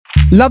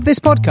Love this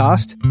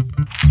podcast?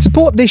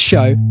 Support this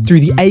show through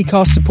the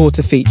Acast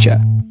supporter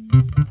feature.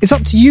 It's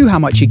up to you how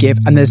much you give,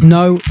 and there's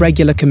no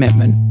regular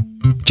commitment.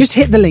 Just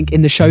hit the link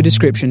in the show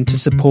description to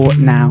support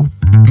now.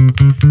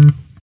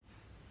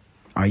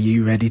 Are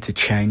you ready to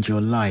change your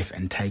life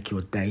and take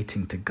your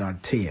dating to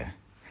God tier?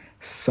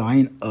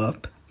 Sign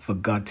up for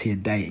God tier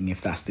dating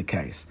if that's the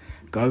case.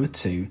 Go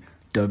to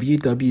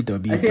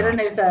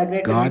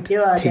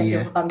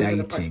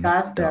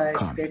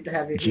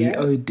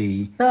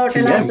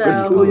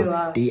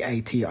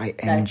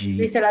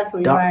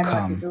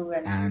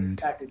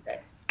and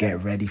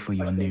get ready for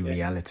your new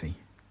reality.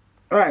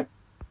 All right,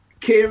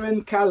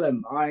 Kieran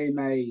Callum, I'm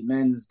a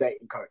men's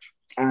dating coach.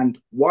 And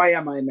why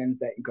am I a men's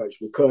dating coach?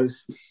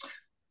 Because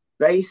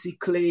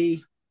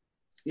basically,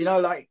 you know,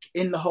 like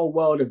in the whole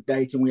world of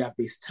dating, we have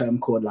this term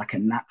called like a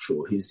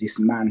natural, who's this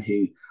man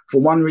who, for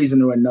one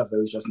reason or another,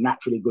 was just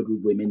naturally good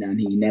with women and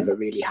he never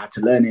really had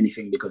to learn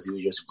anything because he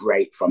was just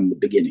great from the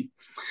beginning.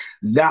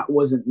 That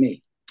wasn't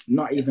me.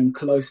 Not even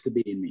close to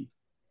being me.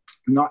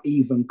 Not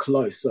even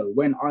close. So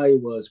when I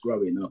was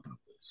growing up, I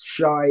was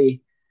shy,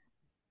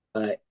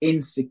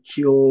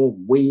 insecure,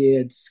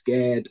 weird,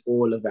 scared,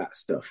 all of that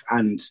stuff,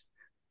 and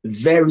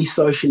very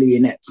socially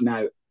inept.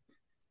 Now,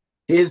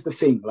 here's the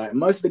thing, like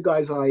most of the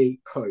guys I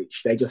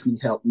coach, they just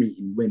need help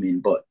meeting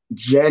women, but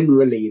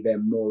generally they're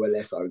more or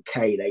less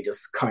okay. They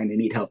just kind of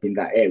need help in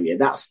that area.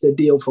 That's the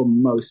deal for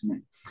most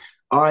men.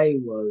 I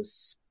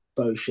was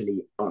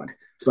socially odd.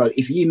 So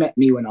if you met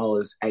me when I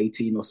was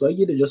 18 or so,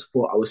 you'd have just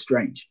thought I was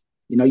strange.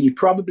 You know, you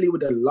probably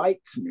would have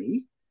liked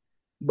me,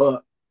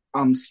 but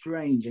I'm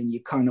strange and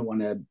you kind of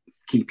want to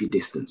keep your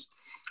distance.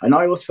 And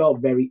I always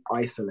felt very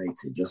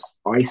isolated, just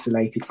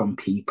isolated from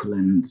people,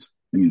 and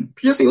it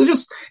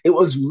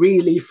was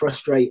really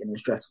frustrating and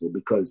stressful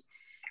because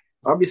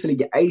obviously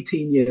you're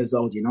 18 years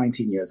old, you're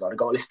 19 years old, I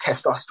got all this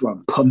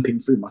testosterone pumping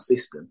through my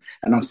system,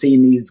 and I'm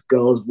seeing these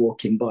girls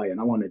walking by and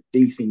I want to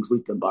do things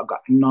with them, but I've got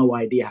no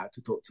idea how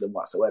to talk to them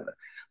whatsoever.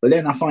 But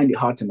then I find it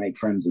hard to make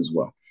friends as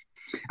well.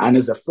 And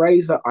there's a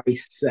phrase that I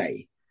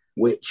say,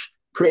 which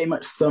pretty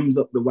much sums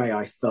up the way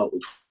I felt,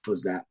 which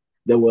was that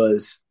there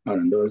was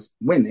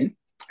women,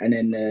 and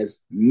then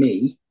there's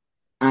me,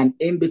 and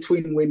in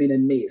between women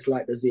and me, it's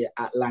like there's the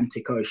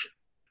Atlantic Ocean,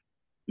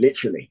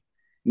 literally.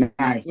 Now,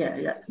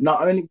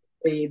 not only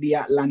the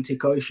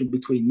Atlantic Ocean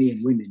between me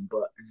and women,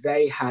 but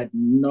they had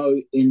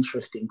no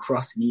interest in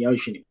crossing the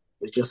ocean. It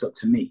was just up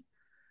to me.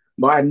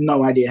 But I had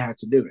no idea how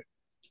to do it.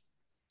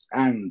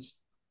 And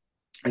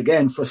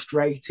again,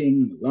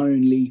 frustrating,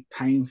 lonely,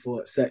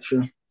 painful,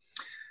 etc.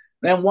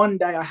 Then one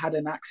day I had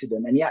an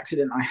accident, and the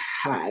accident I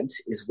had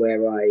is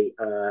where I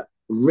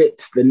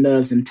ripped the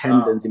nerves and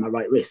tendons in my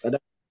right wrist.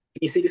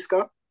 Can you see this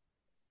scar?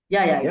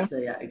 It's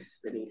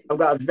very easy. I've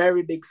got a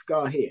very big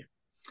scar here,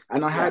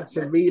 and I had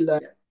to relearn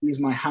to use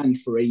my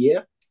hand for a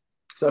year.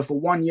 So for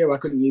 1 year, I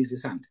couldn't use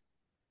this hand,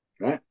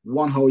 right?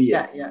 One whole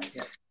year.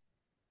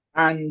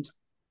 And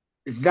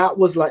that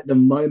was like the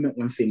moment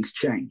when things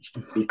changed,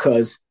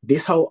 because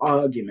this whole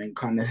argument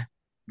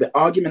the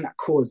argument that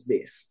caused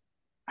this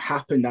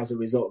happened as a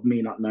result of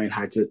me not knowing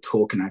how to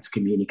talk and how to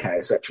communicate,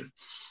 etc.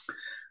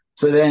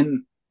 So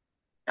then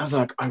I was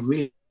like, I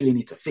really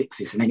need to fix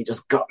this. And then it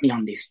just got me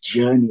on this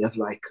journey of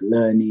like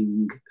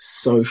learning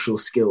social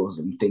skills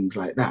and things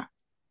like that.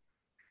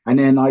 And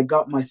then I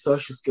got my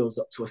social skills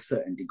up to a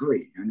certain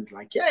degree, and it's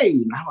like,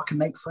 yay, now I can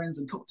make friends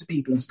and talk to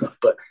people and stuff.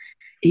 But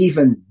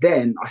even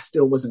then, I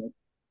still wasn't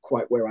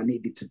quite where I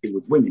needed to be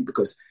with women,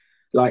 because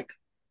like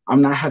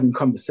I'm now having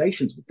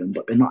conversations with them,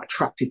 but they're not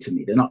attracted to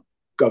me. They're not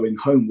going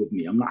home with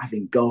me. I'm not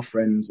having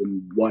girlfriends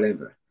and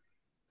whatever.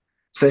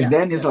 So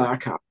then it's like,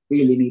 okay, I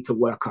really need to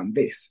work on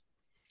this.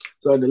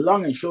 So the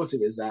long and short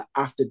of it is that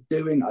after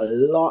doing a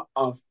lot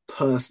of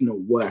personal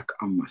work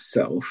on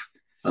myself,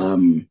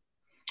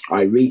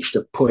 I reached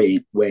a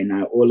point where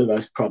now all of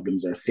those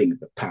problems are a thing of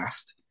the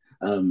past.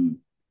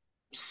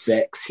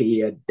 Sex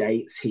here,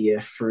 dates here,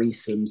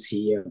 threesomes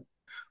here.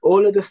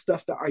 All of the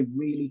stuff that I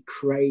really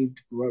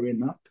craved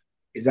growing up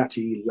is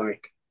actually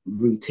like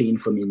routine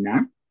for me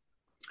now.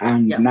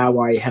 And now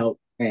I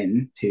help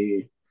men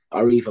who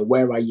are either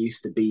where I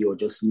used to be or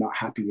just not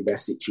happy with their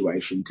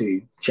situation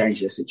to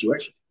change their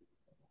situation.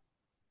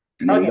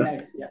 Okay,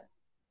 nice. Yeah,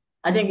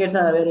 I think it's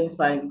a very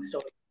inspiring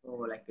story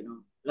for a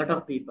lot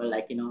of people.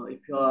 If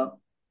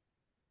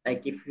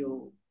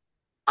you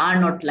are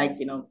not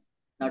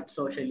not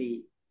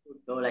socially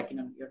good, or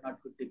you're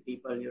not good with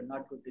people, you're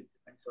not good with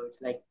different. So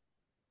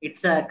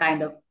it's a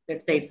kind of,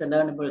 let's say, it's a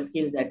learnable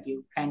skill that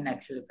you can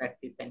actually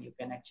practice and you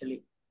can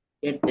actually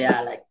get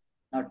there.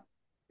 Not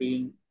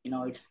being,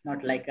 it's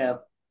not like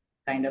a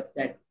kind of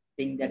that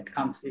thing that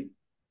comes with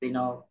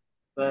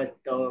birth,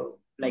 or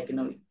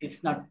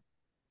it's not.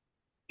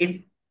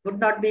 It would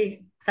not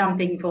be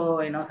something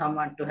for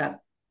someone to have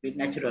be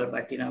natural,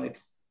 but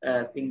it's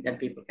a thing that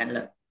people can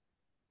learn.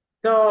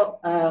 So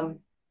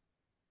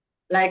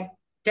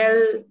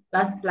tell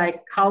us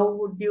how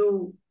would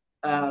you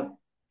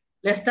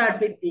let's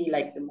start with the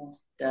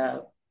most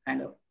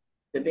kind of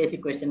the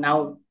basic question.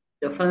 Now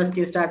the first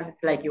you start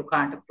with you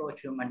can't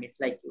approach human. It's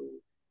like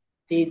you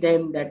see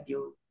them that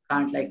you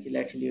can't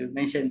actually you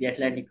mentioned the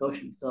Atlantic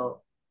Ocean.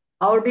 So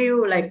how do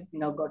you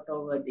got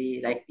over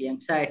the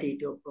anxiety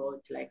to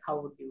approach,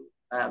 how would you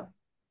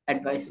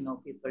advise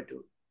people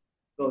to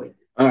go with it?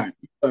 All right.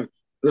 So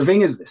the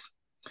thing is this: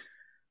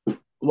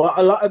 what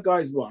a lot of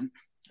guys want,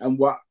 and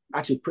what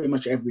actually pretty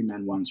much every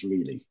man wants,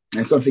 really,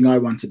 and something I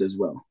wanted as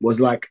well, was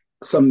like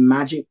some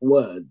magic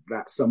words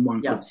that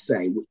someone could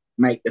say would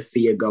make the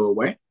fear go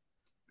away.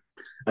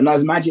 And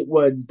those magic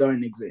words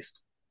don't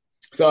exist.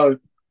 So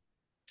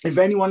if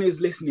anyone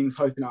who's listening is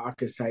hoping that I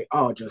could say,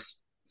 oh, just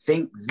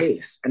think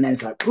this, and then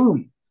it's like,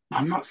 boom,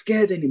 I'm not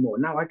scared anymore.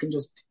 Now I can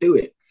just do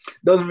it.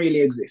 Doesn't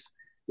really exist.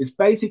 It's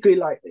basically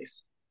like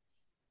this.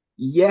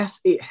 Yes,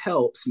 it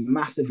helps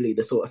massively,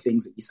 the sort of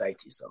things that you say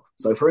to yourself.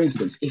 So for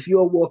instance, if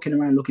you're walking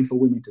around looking for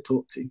women to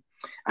talk to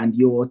and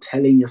you're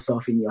telling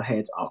yourself in your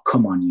head, oh,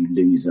 come on, you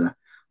loser.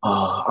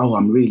 Oh,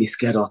 I'm really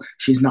scared. Oh,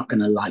 she's not going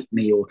to like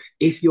me. Or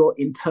if your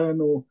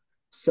internal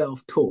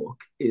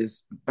self-talk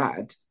is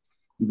bad,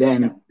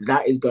 then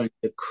that is going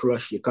to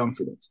crush your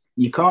confidence.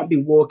 You can't be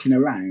walking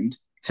around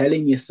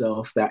telling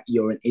yourself that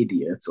you're an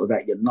idiot or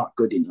that you're not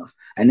good enough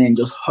and then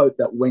just hope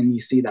that when you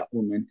see that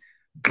woman,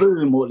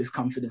 boom, all this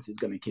confidence is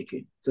going to kick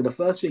in. So the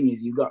first thing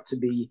is you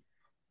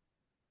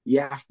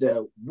have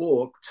to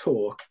walk,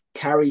 talk,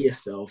 carry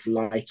yourself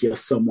like you're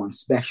someone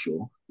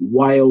special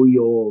while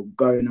you're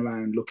going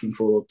around looking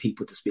for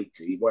people to speak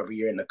to, whether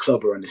you're in the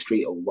club or on the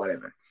street or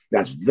whatever.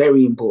 That's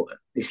very important.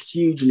 It's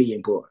hugely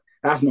important.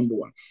 That's number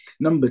one.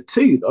 Number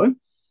two, though,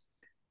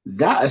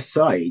 that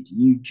aside,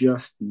 you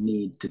just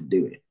need to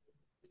do it.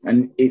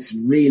 And it's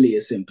really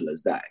as simple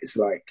as that. It's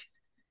like,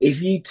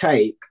 if you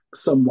take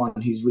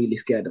someone who's really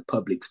scared of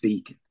public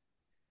speaking,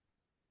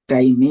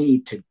 they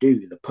need to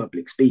do the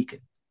public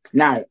speaking.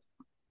 Now,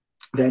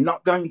 they're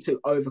not going to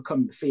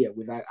overcome the fear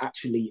without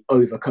actually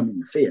overcoming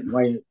the fear. And the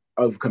way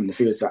overcome the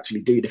fear is to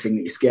actually do the thing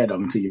that you're scared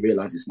of until you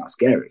realize it's not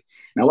scary.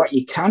 Now, what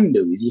you can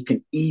do is you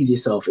can ease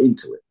yourself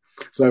into it.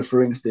 So,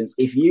 for instance,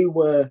 if you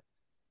were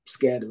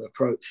scared of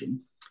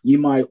approaching, you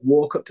might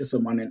walk up to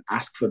someone and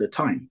ask for the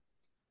time.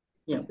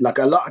 Yeah. Like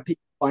a lot of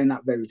people find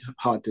that very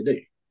hard to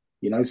do.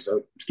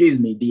 So, excuse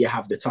me, do you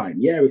have the time?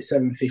 Yeah, it's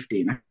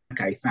 7:15.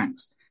 Okay,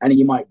 thanks. And then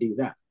you might do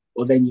that.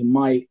 Or then you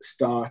might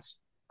start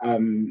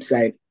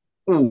saying,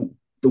 oh,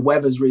 the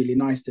weather's really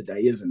nice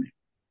today, isn't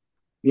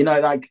it?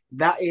 Like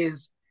that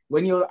is,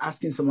 when you're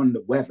asking someone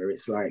the weather,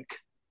 it's like,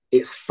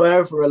 it's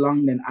further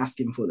along than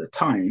asking for the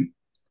time.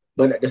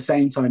 But at the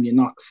same time, you're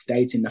not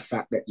stating the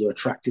fact that you're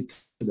attracted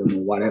to them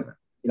or whatever,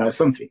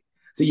 something.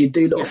 So you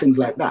do little things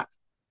like that.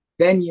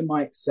 Then you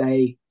might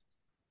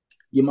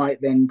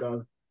then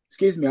go,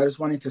 excuse me, I just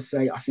wanted to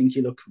say, I think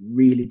you look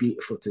really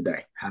beautiful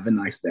today. Have a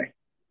nice day.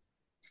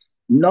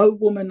 No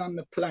woman on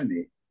the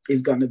planet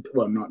is going to,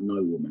 well, not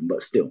no woman,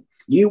 but still,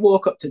 you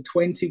walk up to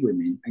 20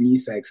 women and you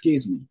say,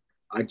 excuse me,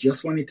 I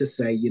just wanted to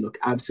say you look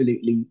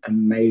absolutely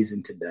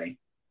amazing today.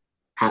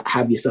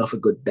 Have yourself a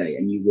good day.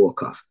 And you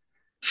walk off.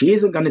 She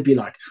isn't going to be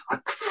like,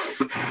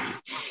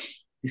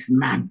 this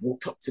man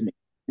walked up to me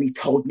and he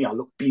told me I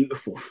look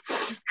beautiful.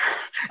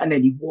 And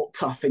then he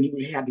walked off and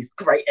he had this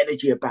great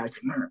energy about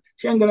him.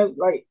 She ain't going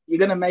to, you're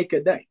going to make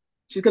her day.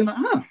 She's going to,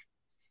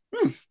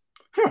 all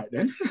right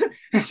then.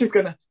 And she's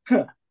going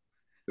to,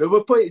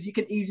 The point is you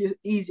can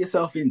ease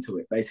yourself into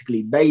it,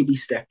 basically. Baby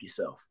step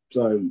yourself.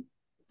 So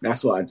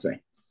that's what I'd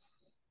say.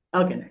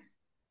 Okay, nice.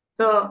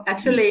 So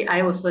actually,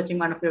 I was watching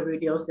one of your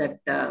videos that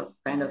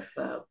kind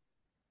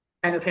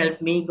of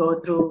helped me go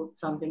through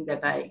questions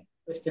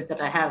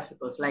that I have,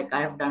 because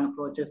I have done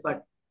approaches,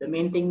 but the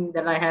main thing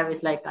that I have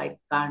is I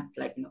can't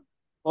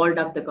hold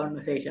up the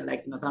conversation.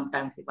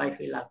 Sometimes if I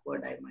feel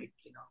awkward, I might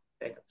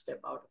kind of step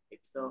out of it.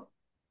 So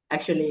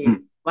actually,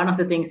 one of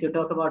the things you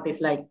talk about is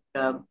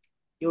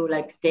you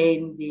stay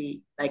in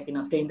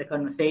the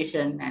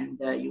conversation, and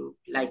you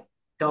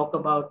talk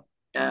about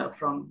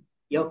from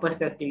your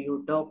perspective.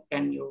 You talk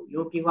and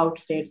you give out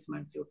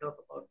statements. You talk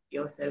about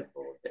yourself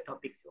or the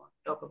topics you want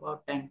to talk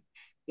about, and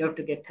you have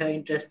to get her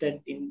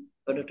interested in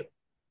order to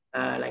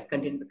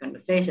continue the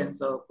conversation.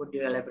 So could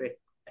you elaborate?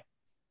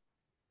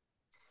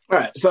 All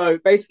right. So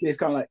basically, it's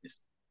kind of like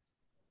this.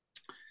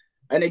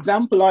 An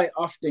example I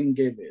often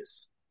give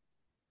is,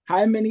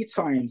 how many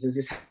times has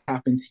this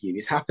happened to you?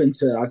 It's happened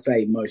to, I'd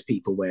say, most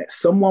people, where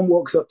someone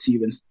walks up to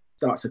you and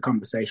starts a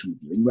conversation with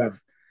you, and you have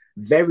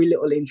very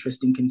little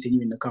interest in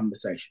continuing the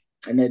conversation,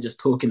 and they're just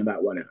talking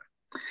about whatever.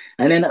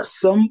 And then at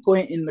some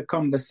point in the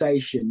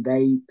conversation,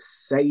 they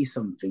say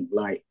something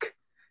like,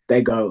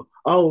 they go,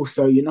 oh,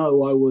 so, I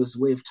was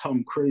with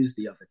Tom Cruise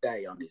the other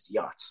day on his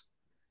yacht.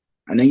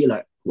 And then you're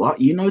like,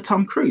 what? You know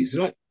Tom Cruise?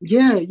 You're like,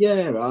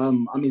 yeah,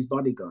 I'm his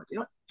bodyguard.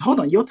 You're like, hold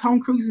on, you're Tom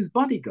Cruise's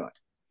bodyguard?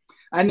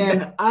 And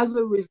then as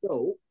a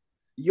result,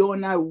 you're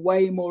now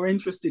way more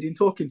interested in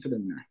talking to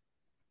them now.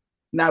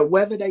 Now,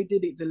 whether they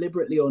did it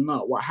deliberately or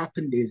not, what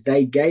happened is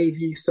they gave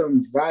you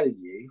some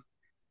value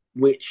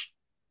which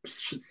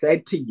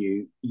said to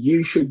you,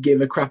 you should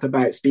give a crap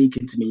about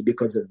speaking to me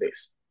because of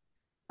this.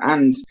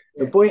 And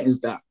the point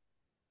is that,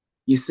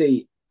 you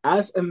see,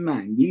 as a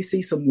man, you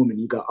see some woman,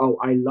 you go, oh,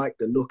 I like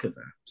the look of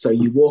her. So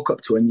you walk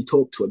up to her and you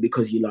talk to her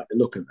because you like the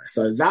look of her.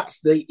 So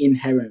that's the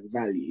inherent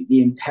value.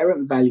 The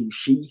inherent value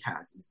she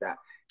has is that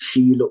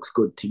she looks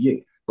good to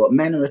you. But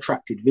men are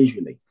attracted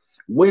visually.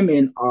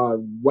 Women are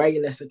way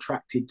less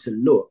attracted to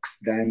looks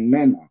than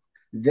men are.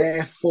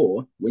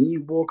 Therefore, when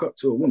you walk up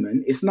to a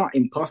woman, it's not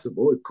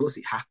impossible. Of course,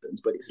 it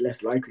happens, but it's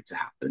less likely to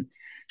happen.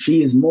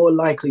 She is more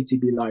likely to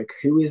be like,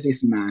 who is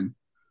this man?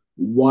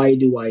 Why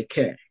do I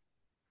care?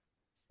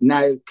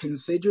 Now,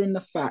 considering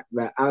the fact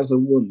that as a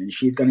woman,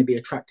 she's going to be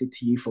attracted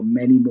to you for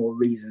many more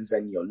reasons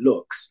than your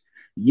looks,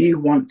 you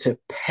want to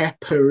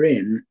pepper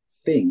in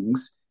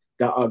things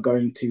that are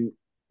going to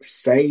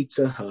say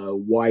to her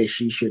why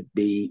she should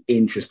be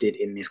interested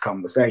in this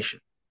conversation.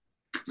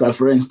 So,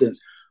 for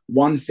instance,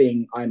 one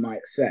thing I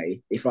might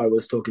say if I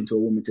was talking to a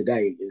woman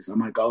today is, I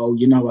might go, oh,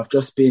 you know,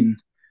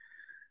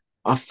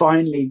 I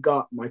finally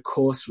got my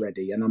course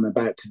ready and I'm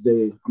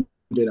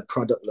doing a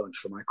product launch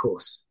for my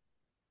course.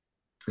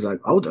 It's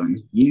like, hold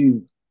on,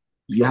 you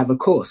have a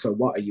course. So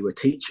what, are you a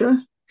teacher?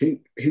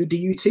 Who do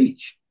you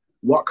teach?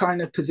 What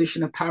kind of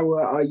position of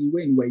power are you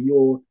in where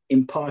you're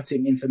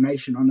imparting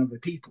information on other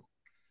people?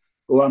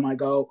 Or I might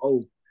go,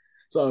 oh,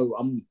 so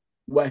I'm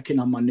working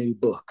on my new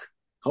book.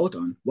 Hold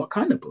on, what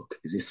kind of book?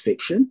 Is this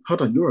fiction?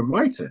 Hold on, you're a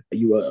writer. Are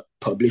you a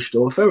published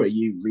author? Are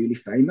you really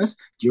famous?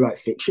 Do you write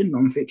fiction,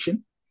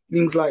 non-fiction?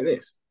 Things like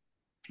this.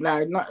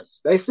 Now,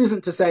 this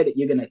isn't to say that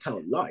you're going to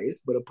tell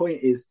lies, but the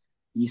point is,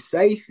 you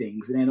say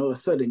things and then all of a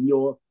sudden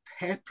you're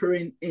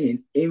peppering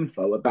in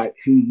info about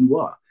who you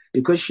are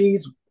because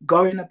she's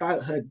going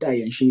about her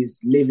day and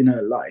she's living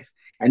her life.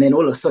 And then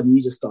all of a sudden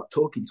you just start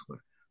talking to her.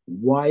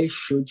 Why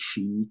should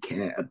she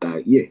care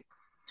about you?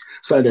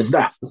 So there's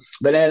that.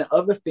 But then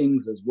other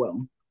things as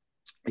well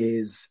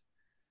is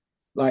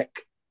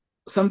like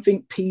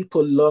something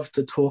people love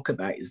to talk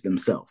about is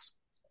themselves.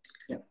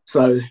 Yeah.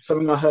 So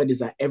something I heard is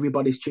that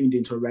everybody's tuned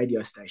into a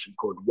radio station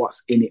called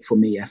What's In It For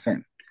Me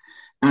FM.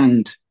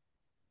 And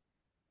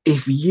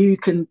if you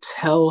can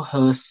tell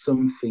her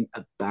something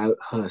about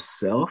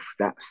herself,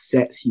 that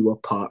sets you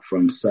apart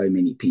from so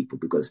many people.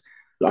 Because,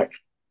 like,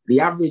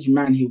 the average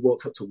man who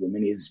walks up to a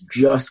woman is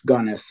just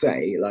gonna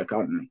say, like, I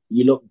don't know,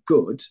 you look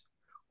good,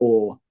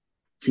 or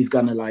he's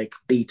gonna, like,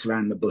 beat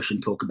around the bush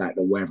and talk about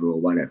the weather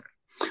or whatever.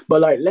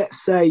 But, like,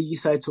 let's say you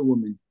say to a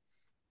woman,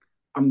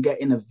 I'm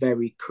getting a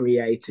very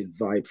creative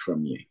vibe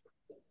from you.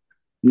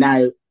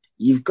 Now,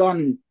 you've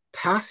gone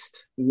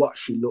past what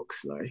she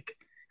looks like,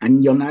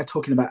 and you're now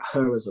talking about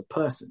her as a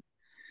person.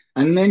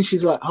 And then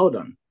she's like, hold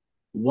on,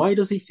 why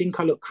does he think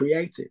I look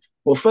creative?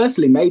 Well,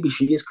 firstly, maybe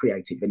she is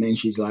creative. And then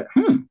she's like,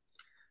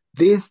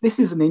 this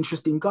is an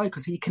interesting guy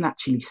because he can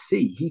actually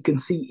see. He can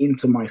see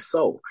into my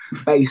soul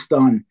based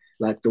on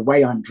like the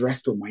way I'm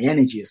dressed or my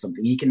energy or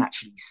something. He can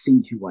actually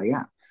see who I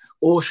am.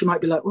 Or she might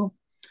be like, well,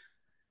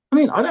 I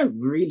mean, I don't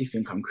really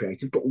think I'm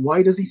creative, but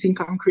why does he think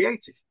I'm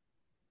creative?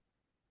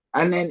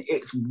 And then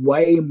it's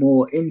way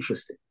more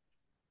interesting.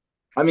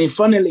 I mean,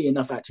 funnily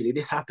enough, actually,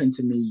 this happened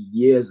to me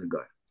years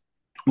ago.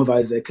 Although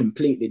it's a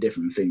completely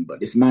different thing, but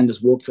this man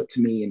just walked up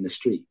to me in the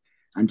street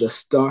and just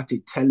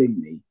started telling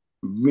me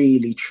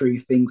really true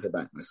things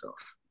about myself.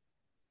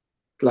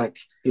 Like,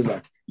 he's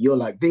like, you're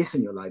like this,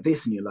 and you're like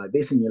this, and you're like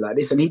this, and you're like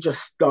this. And he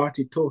just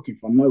started talking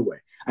from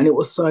nowhere. And it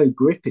was so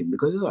gripping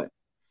because it's like,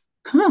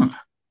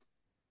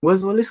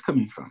 where's all this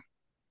coming from?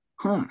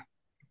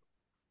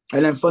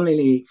 And then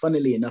funnily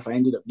enough, I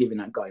ended up giving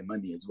that guy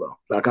money as well.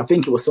 Like, I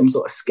think it was some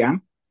sort of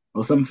scam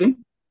or something,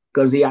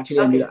 because he actually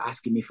ended up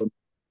asking me for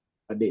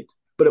I did.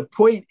 But the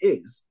point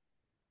is,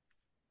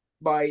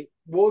 by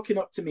walking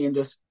up to me and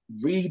just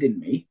reading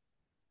me,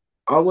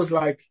 I was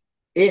like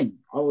I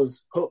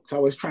was hooked, I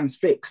was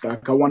transfixed,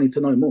 like I wanted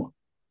to know more.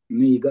 And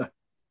there you go.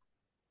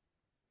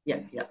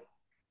 Yeah.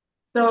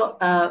 So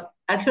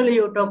actually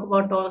you talk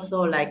about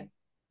also like,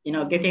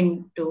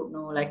 getting to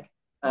know like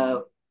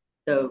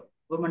the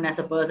woman as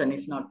a person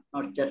is not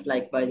just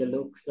like by the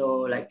look.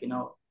 So like,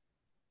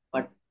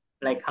 but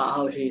like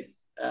how she's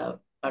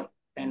what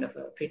kind of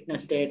a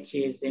fitness state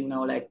she's in,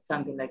 like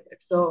something like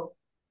that. So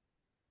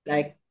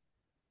like,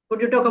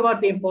 could you talk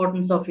about the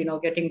importance of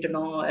getting to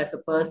know as a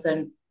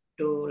person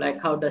to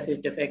like how does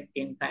it affect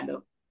in kind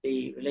of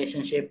the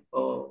relationship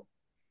or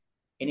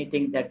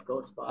anything that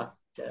goes past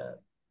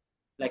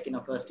like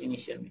first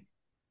initial meeting?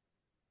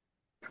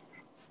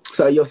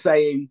 So you're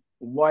saying,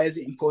 why is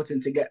it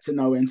important to get to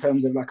know in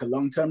terms of like a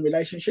long-term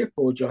relationship,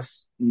 or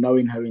just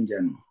knowing her in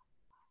general?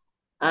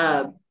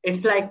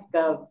 It's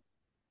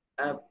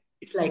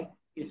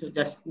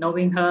just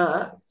knowing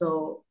her.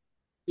 So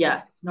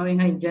yeah, it's knowing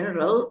her in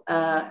general,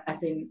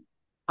 as in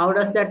how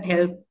does that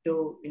help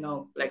to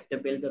like to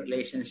build the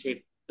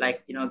relationship,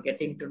 like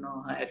getting to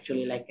know her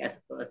actually like as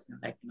a person,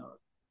 like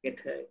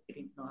getting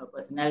to know her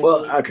personality.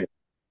 Well, okay,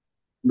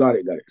 got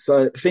it.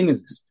 So the thing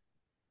is this.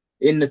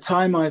 In the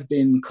time I've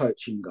been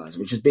coaching guys,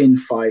 which has been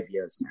 5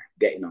 years now,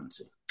 getting on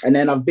to, and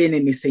then I've been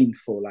in this scene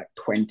for like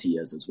 20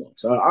 years as well.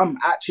 So I'm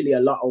actually a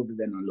lot older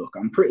than I look.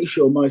 I'm pretty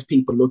sure most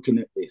people looking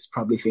at this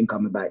probably think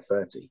I'm about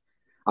 30.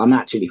 I'm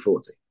actually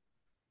 40.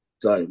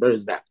 So there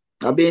is that.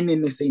 I've been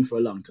in this scene for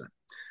a long time.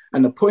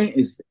 And the point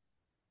is,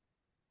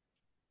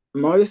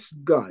 most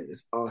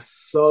guys are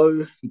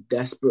so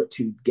desperate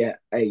to get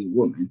a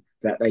woman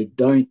that they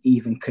don't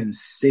even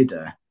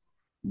consider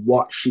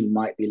what she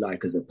might be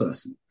like as a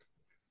person.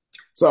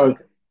 So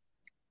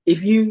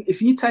if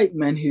you take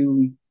men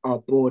who are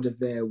bored of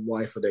their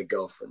wife or their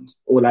girlfriend,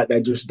 or like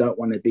they just don't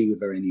want to be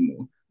with her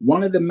anymore,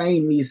 one of the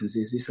main reasons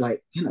is it's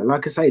like,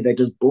 like I say, they're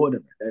just bored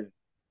of it. They're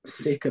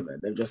sick of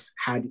it. They've just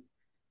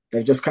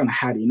kind of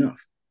had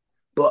enough.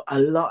 But a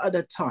lot of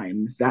the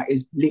time, that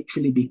is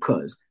literally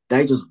because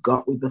they just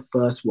got with the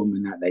first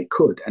woman that they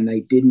could, and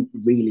they didn't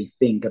really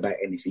think about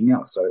anything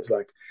else. So it's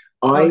like,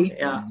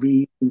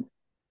 the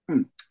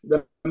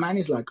man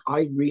is like,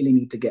 I really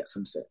need to get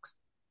some sex.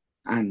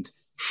 And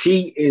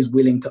she is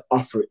willing to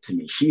offer it to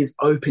me. She is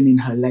opening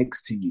her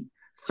legs to you.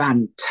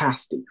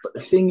 Fantastic. But the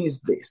thing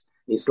is this,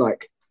 it's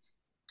like,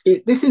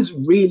 this is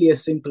really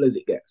as simple as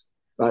it gets.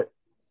 Like,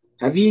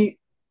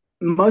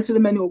 most of the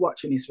men who are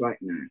watching this right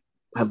now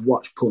have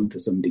watched porn to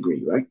some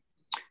degree, right?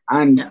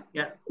 And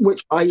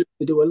which I used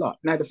to do a lot.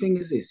 Now, the thing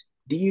is this,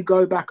 do you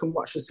go back and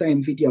watch the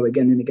same video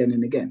again and again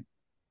and again?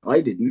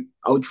 I didn't.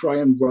 I would try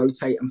and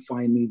rotate and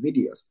find new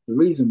videos. The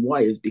reason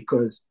why is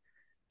because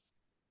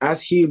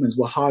as humans,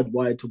 we're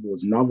hardwired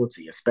towards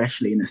novelty,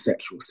 especially in a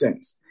sexual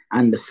sense.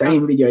 And the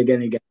same video again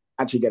and again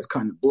actually gets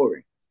kind of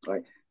boring.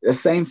 Like, the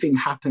same thing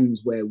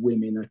happens where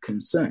women are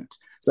concerned.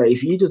 So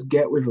if you just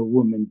get with a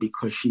woman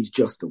because she's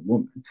just a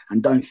woman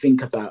and don't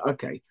think about,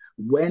 okay,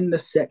 when the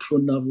sexual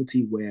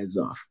novelty wears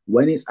off,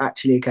 when it's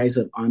actually a case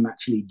of I'm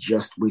actually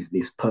just with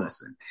this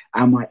person,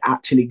 am I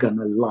actually going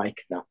to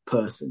like that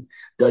person?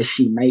 Does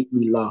she make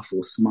me laugh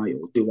or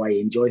smile? Do I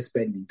enjoy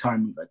spending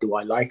time with her? Do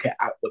I like her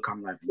outlook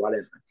on life?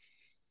 Whatever.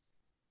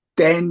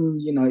 Then,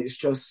 it's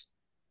just,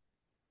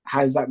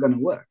 how's that going to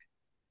work?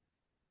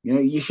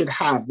 You should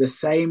have the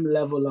same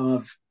level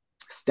of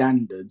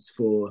standards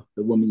for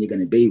the woman you're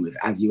going to be with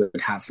as you would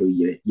have for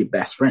your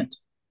best friend.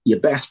 Your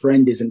best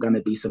friend isn't going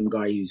to be some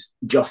guy who's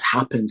just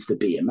happens to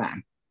be a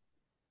man.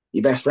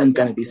 Your best friend's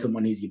going to be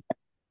someone who's your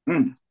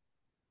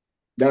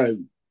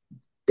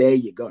there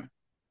you go.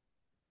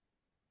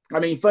 I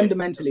mean,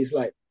 fundamentally, it's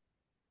like,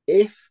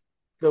 if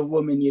the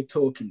woman you're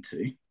talking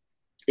to,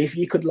 if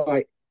you could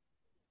like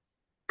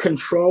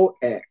control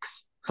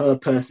X, her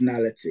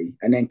personality,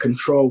 and then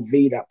control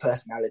V, that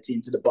personality,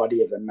 into the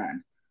body of a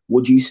man,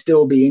 would you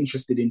still be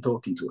interested in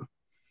talking to her?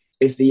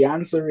 If the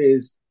answer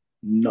is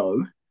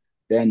no,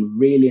 then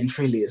really and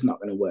truly it's not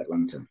going to work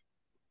long term.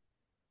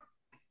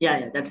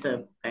 Yeah, that's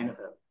a kind of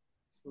a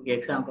spooky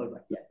example,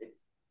 but yeah.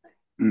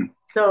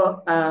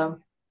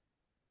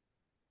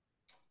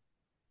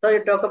 So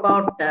you talk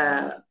about,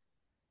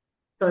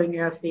 so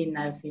I've seen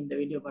the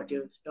video, but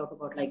you talk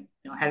about like,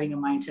 having a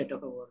mindset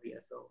of a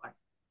warrior. So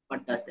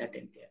what does that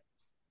entail?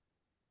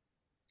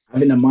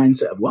 Having a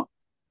mindset of what?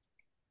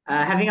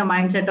 Having a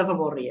mindset of a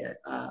warrior.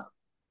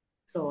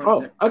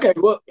 Okay.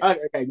 Well,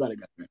 okay, got it.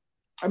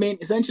 I mean,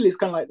 essentially, it's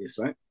kind of like this,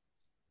 right?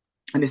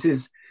 And this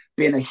has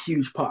been a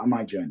huge part of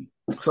my journey.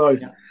 So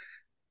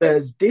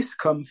there's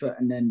discomfort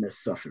and then there's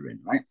suffering,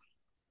 right?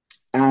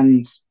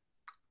 And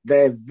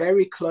they're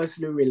very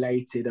closely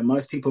related, and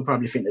most people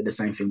probably think they're the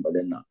same thing, but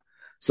they're not.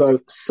 So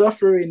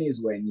suffering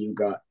is when you've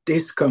got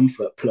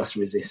discomfort plus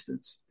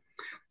resistance.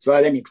 So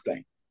let me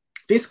explain.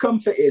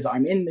 Discomfort is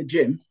I'm in the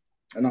gym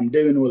and I'm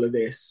doing all of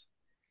this,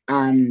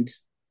 and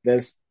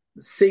there's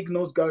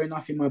signals going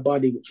off in my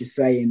body which is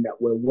saying that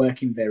we're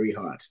working very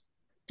hard.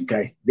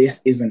 Okay,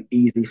 this isn't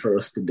easy for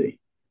us to do.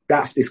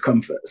 That's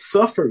discomfort.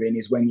 Suffering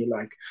is when you're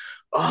like,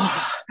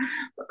 I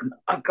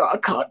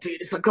can't do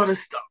this. I gotta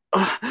stop.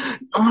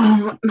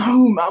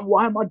 No, man,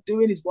 why am I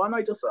doing this? Why am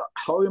I just at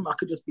home? I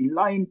could just be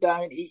lying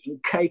down, eating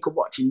cake or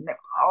watching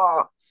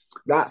Netflix.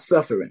 That's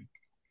suffering.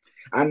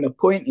 And the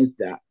point is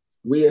that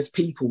we as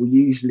people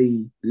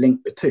usually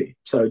link the two.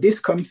 So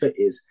discomfort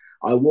is,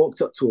 I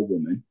walked up to a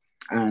woman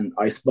and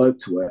I spoke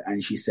to her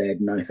and she said,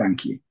 no,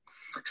 thank you.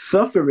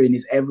 Suffering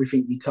is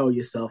everything you tell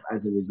yourself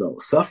as a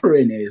result.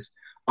 Suffering is,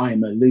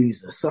 I'm a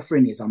loser.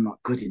 Suffering is, I'm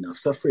not good enough.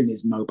 Suffering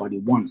is, nobody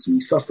wants me.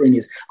 Suffering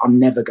is, I'm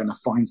never going to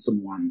find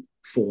someone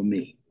for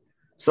me.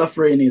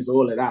 Suffering is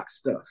all of that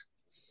stuff.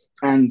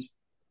 And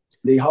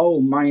the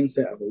whole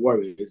mindset of a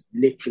warrior is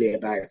literally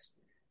about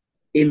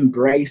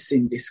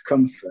embracing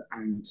discomfort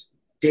and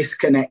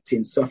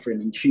disconnecting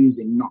suffering and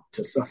choosing not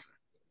to suffer,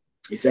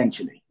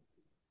 essentially.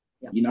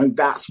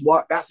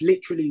 That's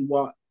literally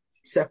what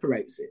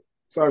separates it.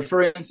 So,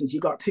 for instance,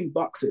 you've got two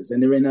boxers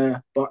and they're in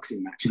a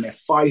boxing match and they're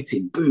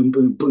fighting, boom,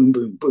 boom, boom,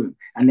 boom, boom,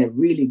 and they're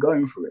really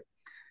going for it.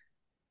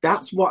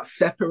 That's what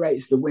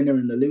separates the winner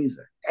and the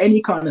loser.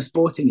 Any kind of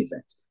sporting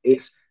event,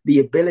 it's the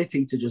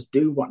ability to just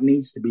do what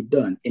needs to be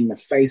done in the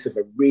face of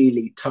a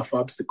really tough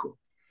obstacle.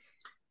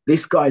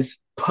 This guy's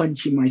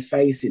punching my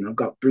face in. I've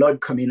got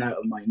blood coming out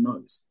of my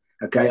nose.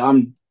 Okay,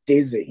 I'm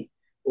dizzy,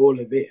 all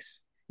of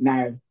this.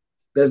 Now,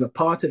 there's a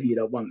part of you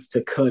that wants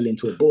to curl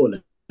into a ball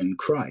and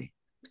cry.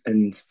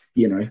 And,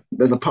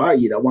 there's a part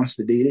of you that wants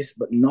to do this,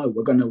 but no,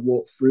 we're going to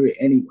walk through it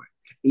anyway,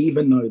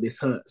 even though this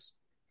hurts.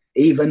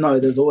 even though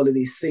there's all of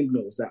these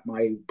signals that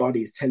my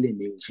body is telling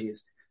me, which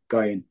is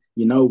going,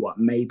 you know what,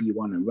 maybe you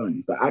want to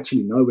run, but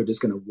actually, no, we're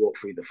just going to walk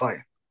through the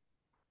fire.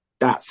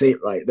 That's it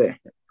right there.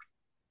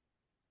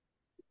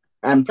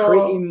 And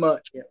pretty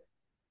much,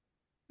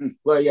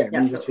 well, yeah,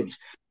 let me just finish.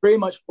 Pretty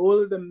much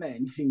all of the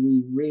men who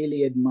we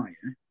really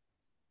admire,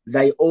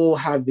 they all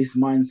have this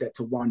mindset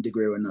to one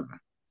degree or another.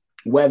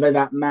 Whether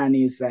that man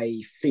is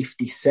a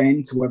 50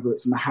 Cent, whether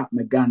it's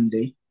Mahatma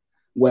Gandhi,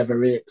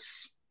 whether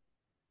it's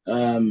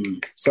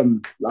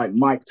some like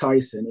Mike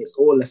Tyson, it's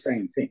all the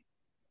same thing.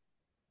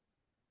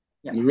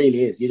 Yeah. It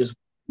really is. You're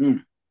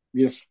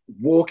just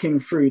walking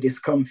through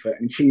discomfort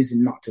and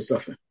choosing not to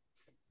suffer.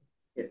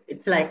 Yes,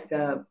 it's like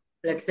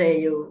let's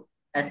say you,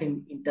 as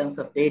in terms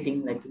of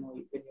dating, like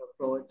when you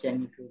approach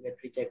and if you get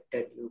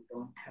rejected, you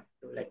don't have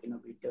to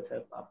beat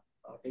yourself up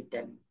about it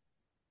and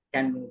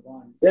can move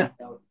on. Yeah.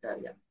 Without,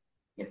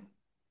 yes.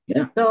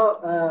 Yeah.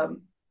 So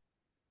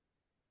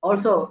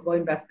also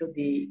going back to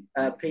the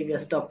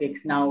previous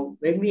topics now,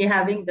 when we're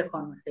having the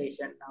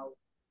conversation now,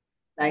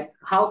 like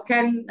how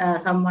can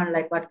someone,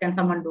 like what can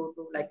someone do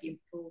to like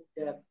improve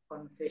their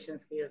conversation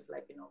skills,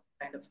 like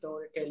kind of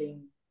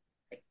storytelling,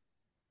 like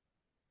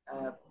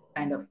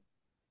kind of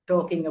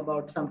talking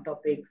about some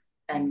topics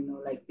and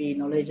like be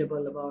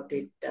knowledgeable about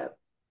it.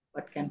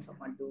 What can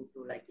someone do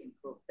to like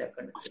improve their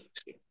conversation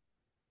skills?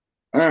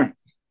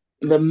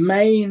 The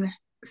main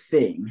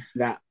thing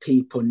that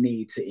people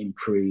need to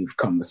improve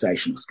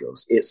conversational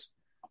skills, it's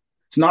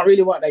not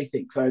really what they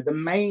think. So the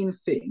main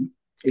thing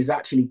is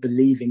actually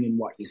believing in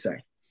what you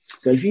say.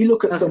 So if you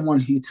look at someone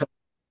who tells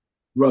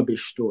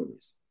rubbish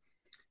stories,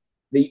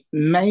 the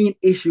main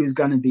issue is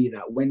going to be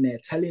that when they're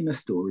telling a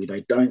story,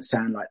 they don't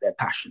sound like they're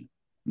passionate.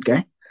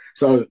 Okay,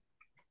 so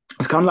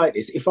it's kind of like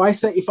this. If I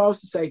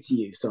was to say to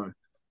you, so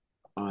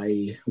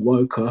I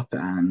woke up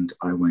and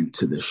I went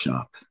to the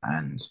shop,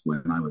 and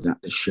when I was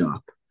at the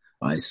shop,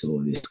 I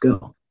saw this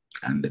girl,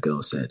 and the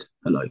girl said,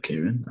 "Hello,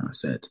 Kieran." And I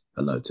said,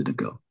 "Hello" to the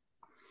girl.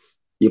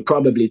 You're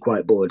probably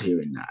quite bored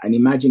hearing that. And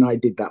imagine I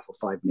did that for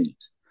 5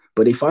 minutes.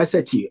 But if I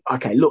said to you,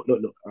 okay, look,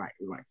 all right.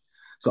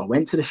 So I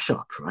went to the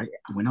shop, right?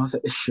 And when I was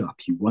at the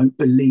shop, you won't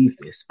believe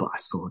this, but I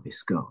saw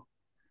this girl.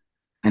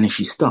 And then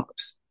she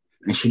stops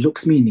and she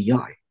looks me in the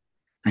eye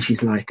and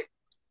she's like,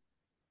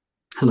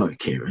 "Hello,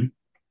 Kieran."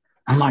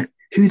 I'm like,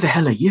 "Who the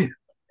hell are you?"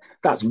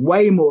 That's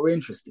way more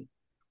interesting.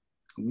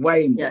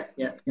 Way more.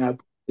 Yeah.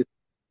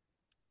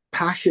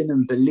 Passion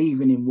and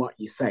believing in what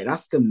you say.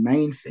 That's the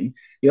main thing.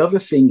 The other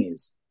thing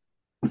is,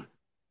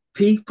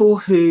 people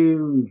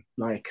who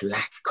lack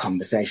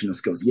conversational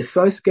skills, you're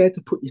so scared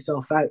to put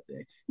yourself out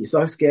there. You're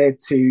so scared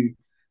to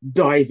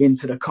dive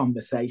into the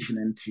conversation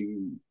and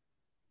to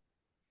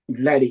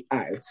let it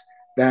out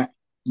that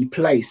you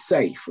play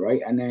safe,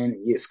 right? And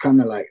then it's kind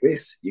of like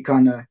this.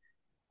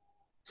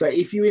 So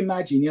if you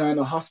imagine, in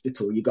a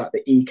hospital, you got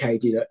the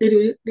EKG,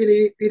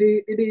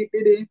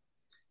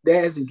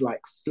 theirs is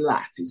like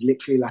flat. It's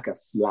literally like a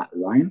flat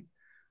line.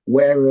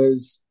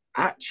 Whereas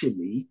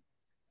actually,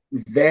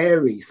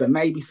 vary. So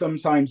maybe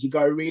sometimes you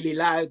go really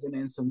loud and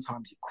then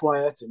sometimes you're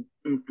quiet and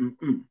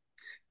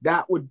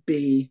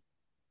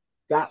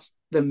that's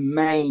the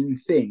main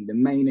thing, the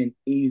main and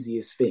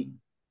easiest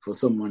thing for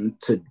someone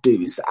to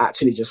do is to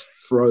actually just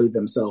throw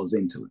themselves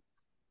into it.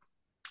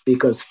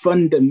 Because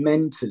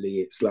fundamentally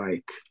it's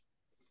like,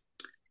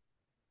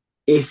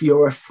 if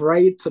you're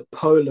afraid to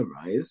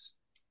polarize,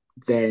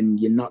 then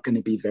you're not going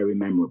to be very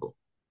memorable.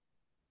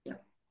 Yeah.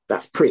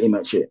 That's pretty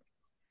much it.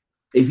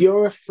 If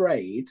you're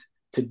afraid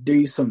to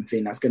do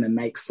something that's going to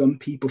make some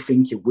people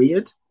think you're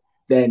weird,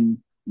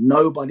 then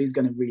nobody's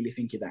going to really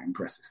think you're that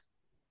impressive.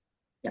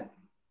 Yeah.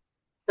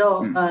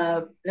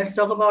 So let's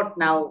talk about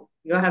now,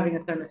 you're having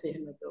a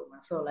conversation with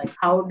Roman. So like,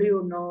 how do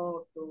you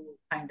know to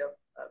kind of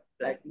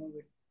move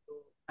it to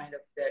kind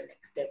of the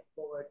next step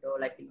forward, or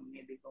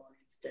maybe go on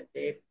instant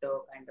date,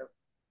 or kind of,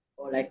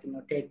 or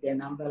take their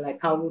number? Like,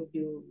 how would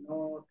you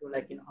know to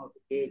how to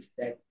gauge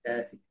that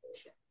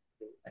situation?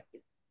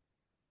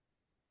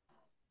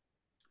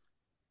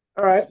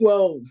 All right,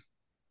 well,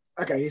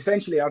 okay,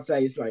 essentially I'd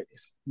say it's like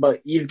this,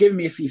 but you've given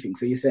me a few things.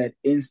 So you said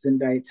instant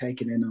date,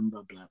 taking a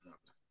number, blah, blah, blah.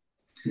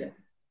 Yeah.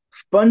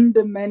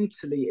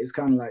 Fundamentally, it's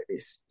kind of like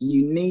this.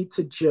 You need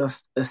to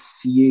just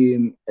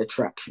assume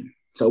attraction.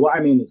 So what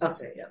I mean is,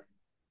 okay, yeah.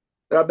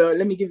 But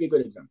let me give you a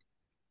good example.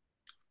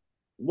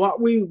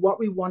 What we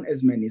want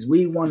as men is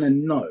we want to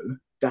know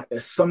that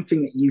there's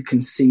something that you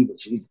can see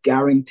which is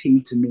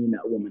guaranteed to mean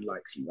that a woman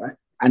likes you, right?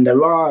 And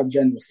there are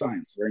general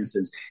signs. For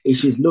instance, if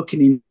she's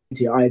looking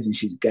into your eyes and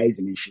she's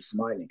gazing and she's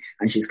smiling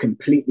and she's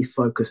completely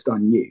focused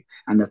on you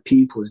and her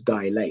pupils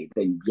dilate,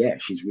 then yeah,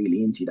 she's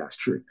really into you. That's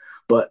true.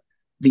 But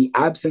the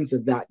absence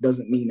of that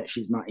doesn't mean that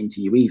she's not into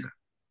you either.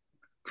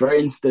 For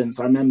instance,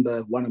 I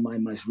remember one of my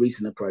most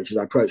recent approaches,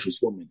 I approached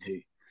this woman who,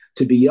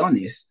 to be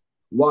honest,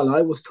 while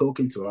I was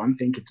talking to her, I'm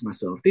thinking to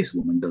myself, this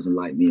woman doesn't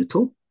like me at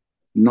all.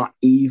 Not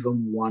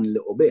even one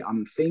little bit.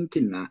 I'm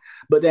thinking that.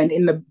 But then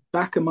in the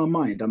back of my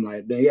mind, I'm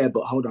like, yeah,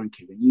 but hold on,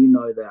 Kieran, you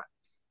know that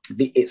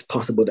it's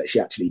possible that she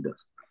actually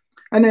does.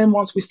 And then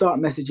once we start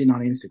messaging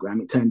on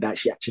Instagram, it turned out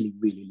she actually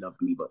really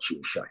loved me, but she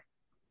was shy.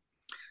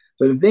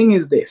 So the thing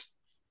is this,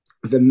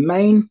 the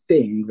main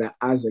thing that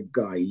as a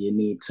guy you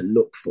need to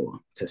look for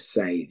to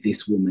say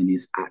this woman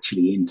is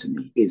actually into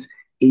me is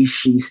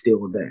she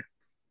still there?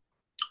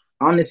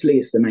 Honestly,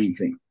 it's the main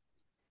thing.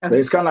 Okay. But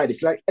it's kind of like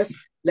this. Like,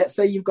 let's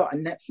say you've got a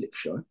Netflix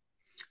show.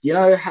 You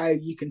know how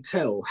you can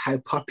tell how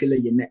popular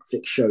your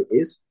Netflix show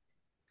is?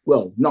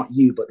 Well, not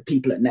you, but the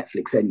people at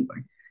Netflix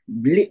anyway.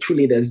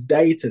 Literally, there's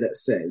data that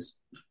says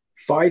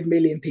 5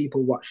 million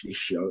people watch this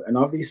show, and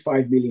of these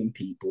 5 million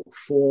people,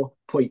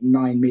 4.9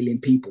 million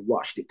people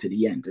watched it to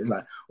the end. It's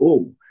like,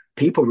 oh,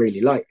 people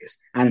really like this.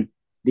 And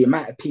the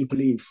amount of people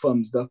who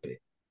thumbs up it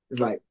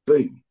is like,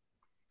 boom.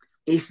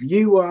 If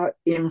you are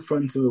in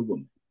front of a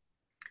woman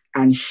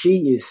and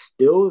she is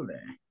still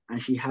there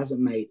and she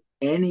hasn't made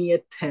any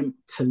attempt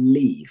to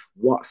leave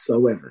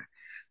whatsoever,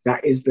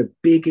 that is the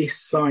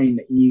biggest sign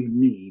that you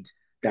need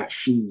that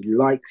she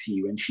likes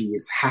you and she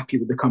is happy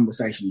with the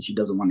conversation and she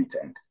doesn't want it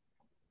to end.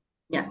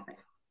 Yeah.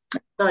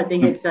 So I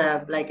think it's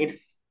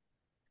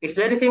it's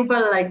very simple,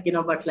 like,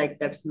 but like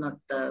that's not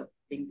the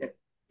thing that,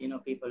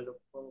 people look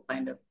for,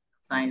 kind of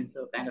science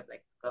or kind of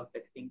like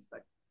complex things,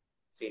 but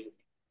it's really simple.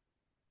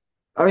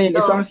 I mean,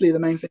 it's honestly the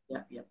main thing.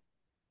 Yeah.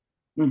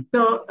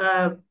 So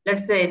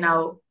let's say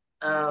now,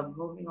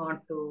 moving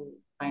on to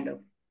kind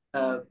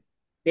of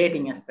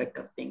dating aspect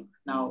of things.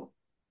 Now,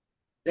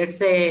 let's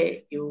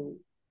say you,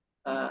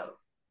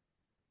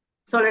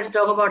 so let's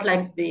talk about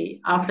like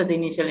after the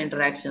initial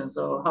interaction.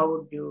 So how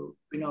would you,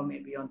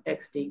 maybe on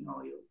texting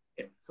or you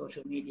get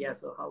social media.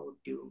 So how would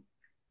you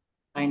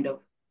kind of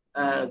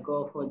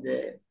go for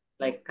the,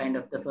 like, kind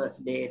of the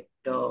first date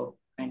or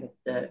kind of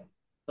the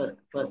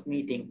first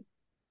meeting?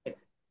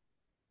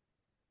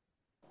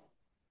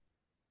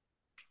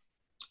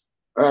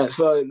 All right,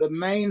 so the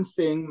main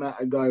thing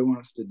that a guy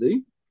wants to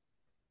do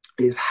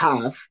is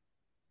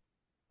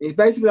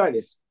basically like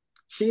this.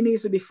 She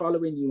needs to be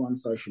following you on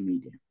social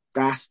media.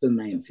 That's the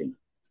main thing.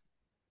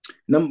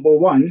 Number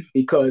one,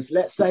 because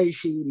let's say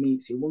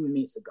woman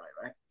meets a guy,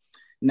 right?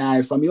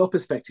 Now, from your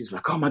perspective, it's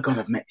like, oh my God,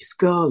 I've met this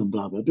girl and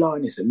blah, blah, blah,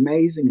 and it's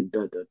amazing and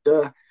da, da,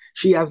 da.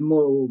 She has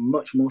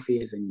much more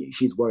fears than you.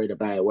 She's worried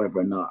about whether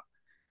or not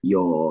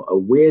you're a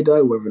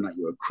weirdo, whether or not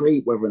you're a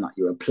creep, whether or not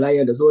you're a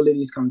player. There's all of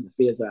these kinds of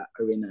fears that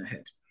are in her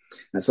head.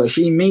 And so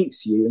she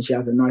meets you and she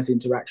has a nice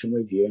interaction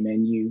with you, and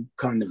then you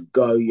kind of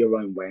go your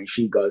own way and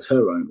she goes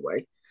her own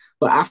way.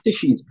 But after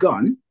she's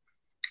gone,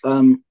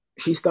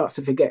 she starts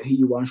to forget who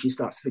you are and she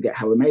starts to forget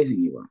how amazing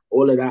you are.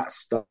 All of that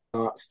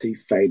starts to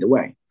fade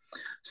away.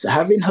 So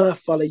having her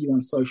follow you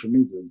on social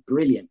media is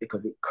brilliant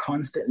because it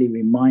constantly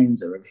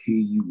reminds her of who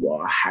you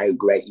are, how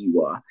great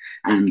you are,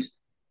 and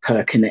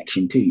her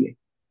connection to you.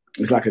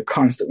 It's like a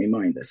constant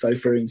reminder. So,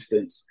 for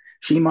instance,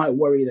 she might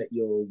worry that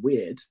you're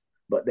weird,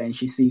 but then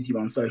she sees you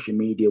on social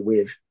media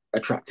with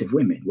attractive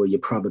women. Well, you're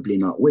probably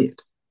not weird.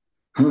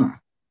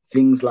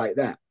 Things like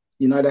that.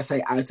 They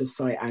say out of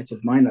sight, out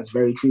of mind. That's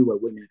very true where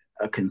women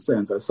are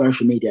concerned. So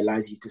social media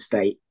allows you to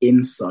stay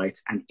in sight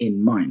and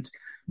in mind.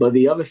 But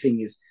the other thing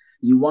is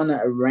you want to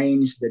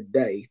arrange the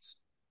date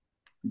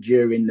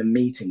during the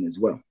meeting as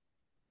well.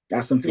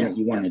 That's something that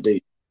you want to do.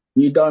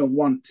 You don't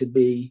want to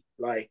be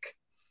like,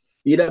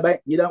 you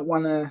don't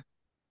want to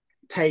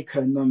take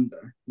her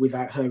number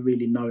without her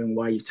really knowing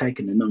why you've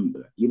taken the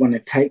number. You want to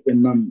take the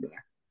number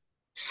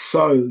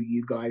so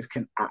you guys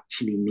can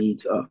actually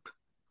meet up.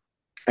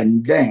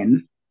 And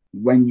then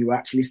when you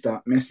actually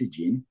start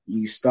messaging,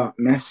 you start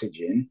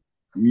messaging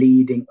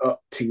leading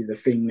up to the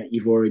thing that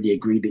you've already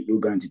agreed that you're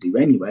going to do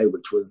anyway,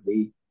 which was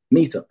the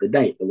meetup, the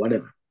date, or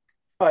whatever.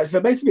 All right, so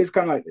basically it's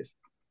kind of like this.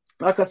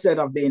 Like I said,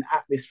 I've been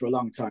at this for a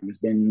long time. It's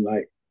been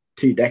like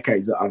 2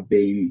 decades that I've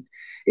been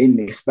in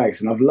this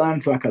space, and I've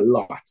learned like a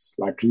lot,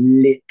 like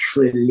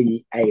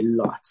literally a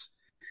lot.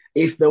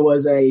 If there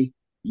was a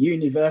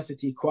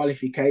university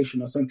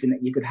qualification or something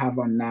that you could have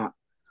on that,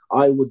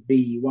 I would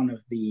be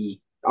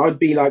I'd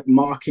be like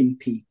marking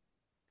people.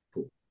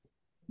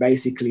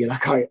 Basically,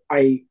 like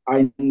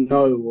I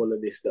know all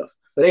of this stuff.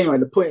 But anyway,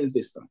 the point is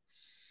this though.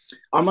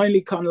 I'm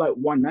only kind of like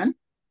one man,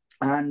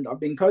 and I've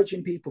been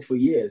coaching people for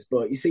years.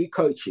 But you see,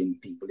 coaching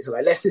people, it's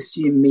like, let's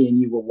assume me and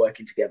you were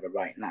working together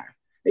right now.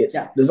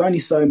 There's only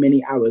so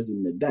many hours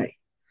in the day,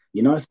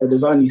 so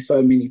there's only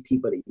so many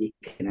people that you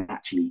can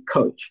actually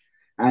coach.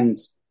 And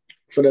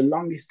for the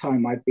longest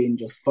time, I've been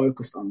just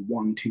focused on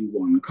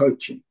one-to-one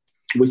coaching,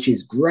 which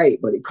is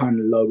great, but it kind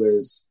of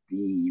lowers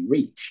the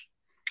reach.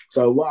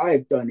 So what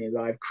I've done is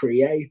I've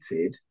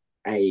created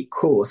a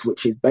course,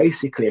 which is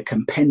basically a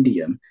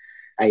compendium,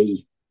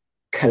 a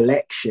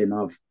collection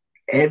of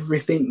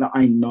everything that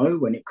I know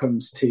when it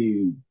comes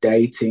to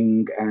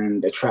dating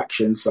and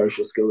attraction,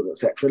 social skills,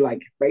 etc.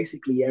 Like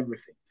basically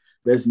everything.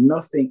 There's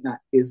nothing that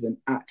isn't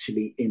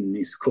actually in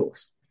this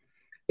course.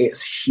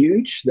 It's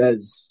huge.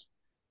 There's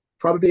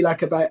probably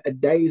like about a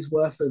day's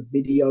worth of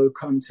video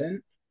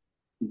content.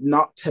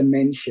 Not to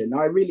mention,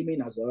 I really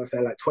mean as well, I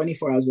say like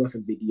 24 hours worth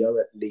of video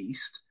at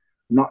least,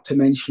 not to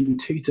mention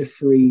 2 to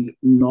 3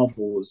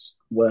 novels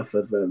worth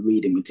of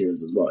reading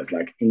materials as well. It's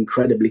like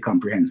incredibly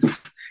comprehensive.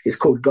 It's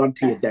called God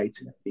Tier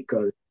Dating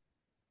because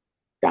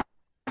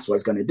that's what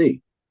it's going to do.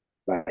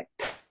 Like,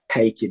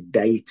 take your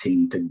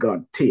dating to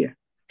God tier.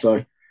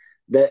 So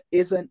there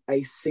isn't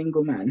a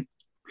single man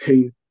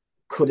who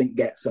couldn't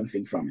get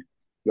something from it.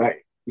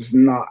 Like, it's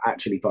not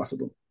actually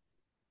possible.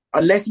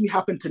 Unless you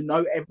happen to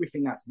know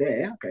everything that's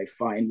there. Okay,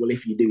 fine. Well,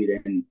 if you do,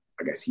 then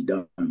I guess you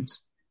don't.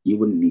 You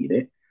wouldn't need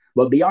it.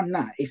 But beyond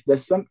that, if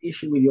there's some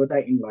issue with your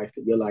dating life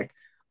that you're like,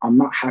 I'm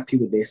not happy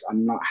with this,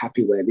 I'm not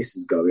happy where this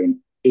is going,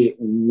 it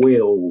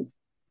will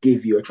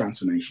give you a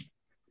transformation.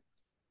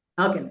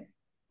 Okay.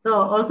 So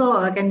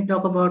also, can you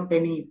talk about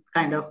any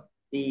kind of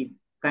the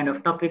kind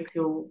of topics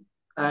you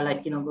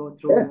go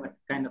through? Yeah. What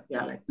kind of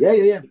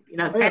Yeah.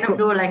 kind of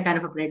do like kind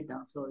of a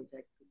breakdown. So it's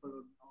like people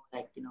would know,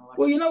 like what.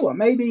 Well, you know what?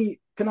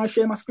 Maybe can I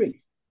share my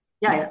screen?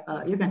 Yeah.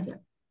 You can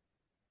share.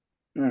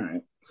 All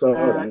right. So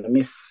hold on. Let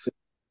me see.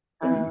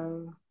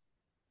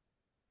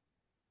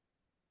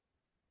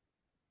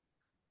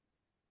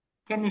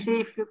 Can you see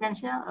if you can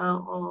share,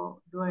 or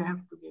do I have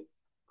to give?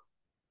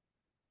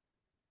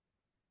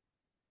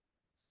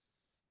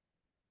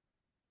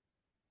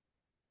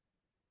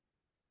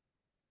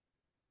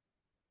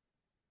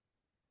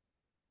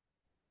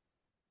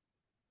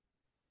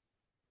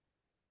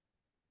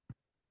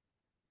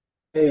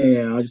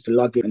 Yeah, I'll just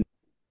log in.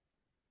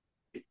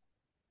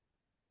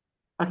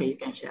 Okay, you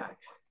can share it.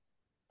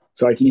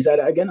 Sorry, can you say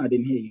that again? I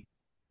didn't hear you.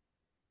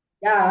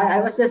 Yeah, I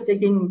was just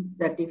checking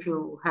that if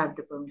you have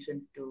the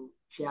permission to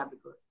share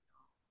because.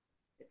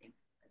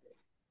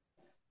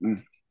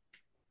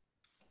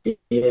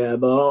 Yeah,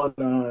 but hold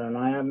on,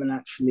 I haven't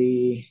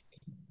actually.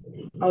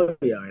 Oh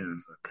yeah, I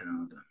have. Okay,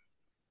 hold on.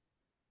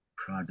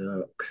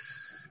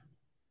 Products.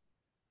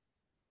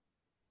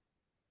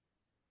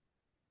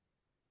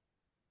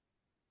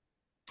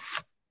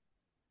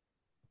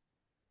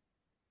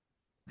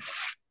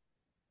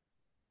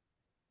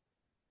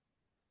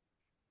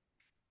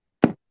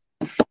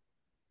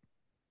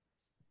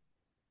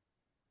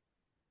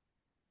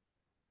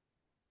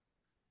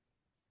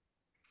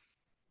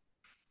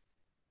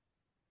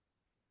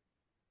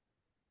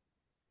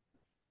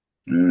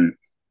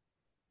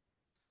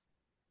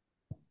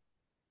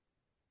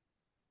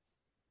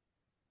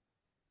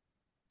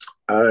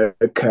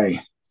 Okay.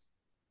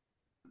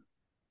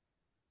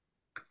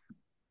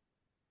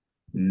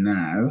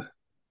 Now,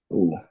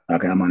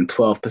 okay, I'm on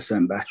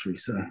 12% battery,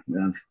 so we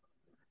have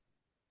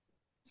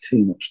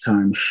too much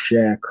time.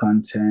 Share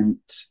content,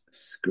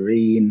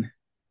 screen,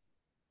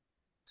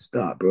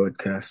 start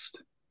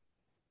broadcast.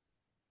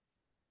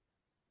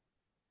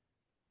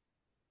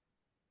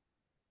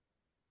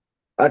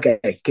 Okay,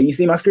 can you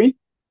see my screen?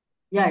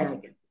 Yeah, I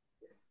can.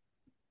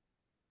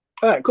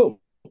 All right, cool.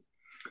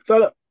 So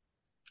look,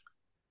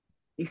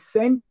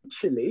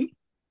 essentially,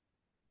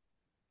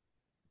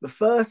 the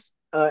first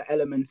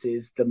element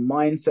is the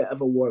mindset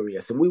of a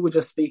warrior. So we were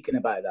just speaking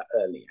about that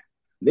earlier.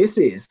 This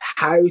is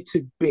how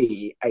to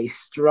be a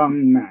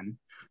strong man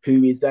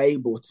who is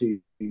able to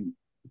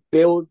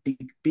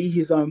be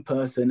his own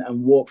person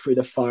and walk through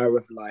the fire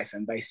of life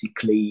and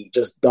basically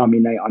just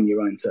dominate on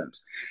your own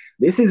terms.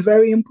 This is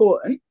very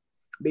important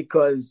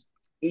because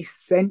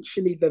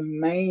essentially the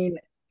main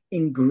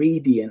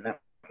ingredient that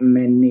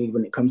men need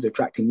when it comes to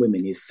attracting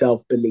women is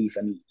self-belief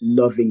and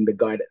loving the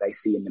guy that they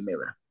see in the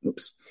mirror.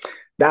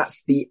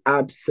 That's the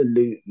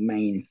absolute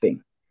main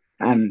thing.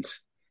 And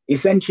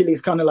essentially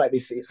it's kind of like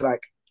this. It's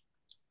like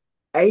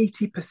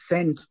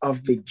 80%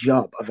 of the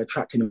job of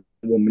attracting a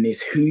woman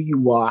is who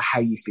you are, how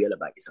you feel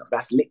about yourself.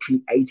 That's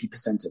literally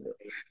 80% of it.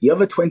 The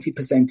other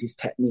 20% is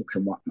techniques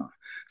and whatnot.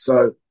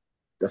 So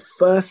the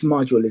first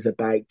module is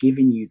about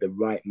giving you the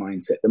right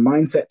mindset, the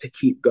mindset to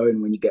keep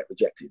going when you get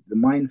rejected, the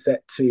mindset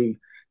to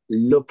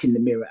look in the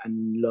mirror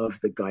and love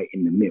the guy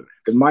in the mirror,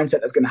 the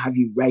mindset that's going to have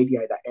you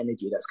radiate that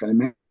energy that's going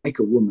to make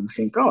a woman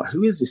think, oh,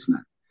 who is this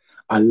man?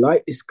 I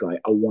like this guy.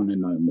 I want to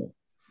know more.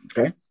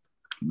 Okay?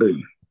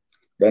 Boom.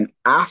 Then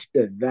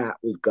after that,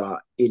 we've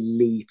got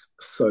elite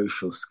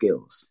social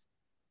skills,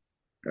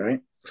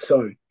 right?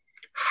 So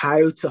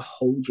how to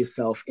hold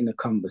yourself in a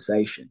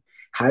conversation,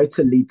 how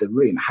to lead the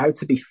room, how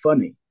to be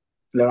funny.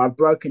 I've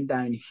broken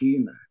down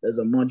humor. There's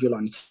a module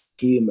on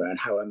humor and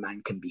how a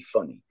man can be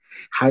funny,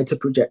 how to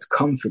project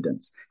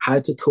confidence, how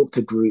to talk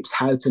to groups,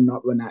 how to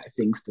not run out of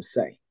things to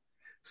say.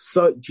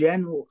 So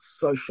general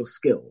social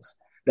skills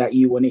that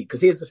you will need. Because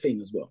here's the thing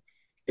as well.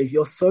 If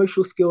your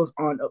social skills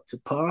aren't up to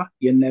par,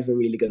 you're never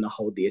really going to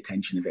hold the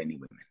attention of any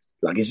women.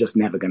 Like, it's just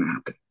never going to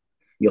happen.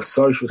 Your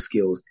social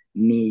skills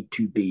need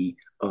to be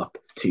up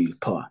to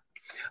par.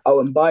 Oh,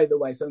 and by the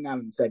way, something I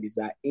haven't said is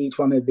that each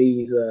one of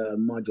these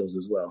modules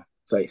as well,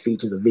 so it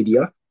features a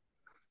video.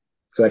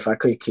 So if I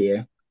click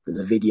here, there's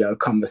a video,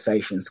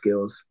 conversation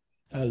skills.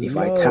 Hello, if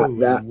I tap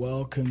that,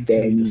 welcome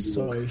then to the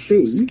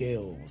social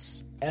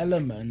skills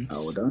element.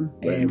 Hold on,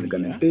 where am I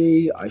going to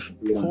be? I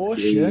should be on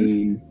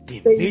screen.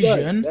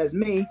 Division. There's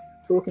me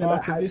talking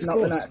about how to not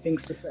run out of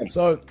things to say.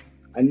 So,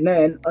 and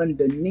then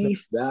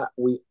underneath that,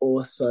 we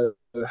also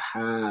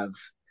have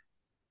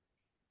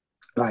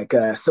like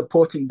a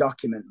supporting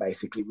document,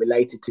 basically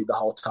related to the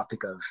whole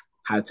topic of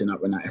how to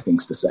not run out of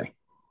things to say.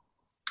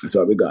 That's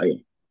what we got here.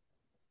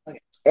 Okay.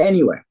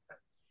 Anyway,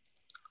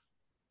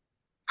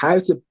 how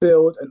to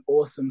build an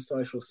awesome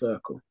social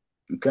circle.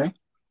 Okay.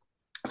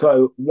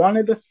 So one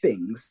of the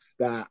things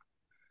that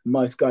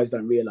most guys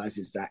don't realize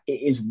is that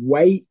it is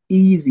way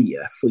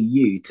easier for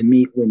you to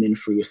meet women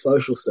through your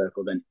social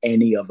circle than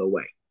any other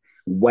way.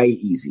 Way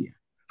easier.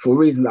 For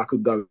reasons I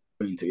could go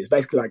into. It's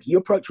basically like you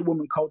approach a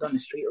woman cold on the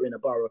street or in a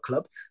bar or a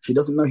club. She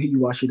doesn't know who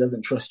you are. She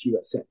doesn't trust you,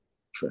 etc.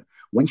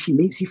 When she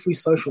meets you through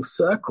social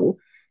circle,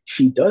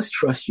 she does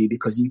trust you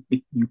because you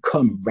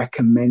come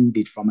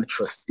recommended from a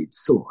trusted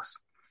source.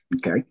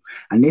 Okay.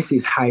 And this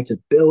is how to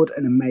build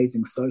an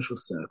amazing social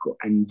circle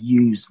and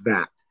use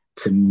that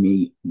to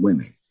meet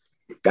women.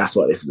 That's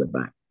what this is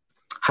about.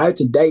 How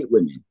to date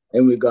women.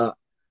 Then we got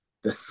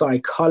the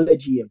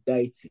psychology of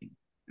dating.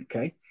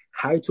 Okay.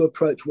 How to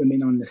approach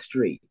women on the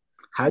street.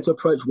 How to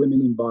approach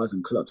women in bars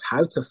and clubs.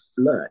 How to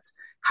flirt.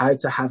 How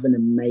to have an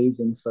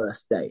amazing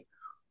first date.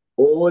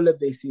 All of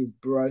this is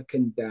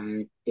broken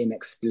down in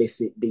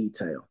explicit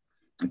detail.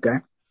 Okay.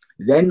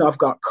 Then I've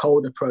got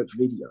cold approach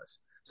videos.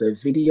 So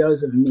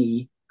videos of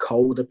me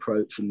cold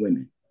approaching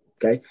women.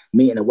 Okay.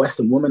 Meeting a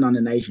Western woman on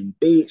an Asian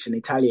beach, an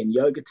Italian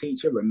yoga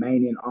teacher,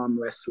 Romanian arm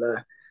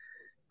wrestler,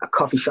 a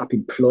coffee shop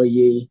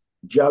employee.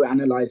 Joe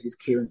analyzes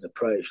Kieran's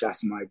approach.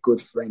 That's my good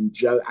friend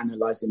Joe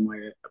analyzing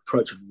my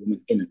approach of a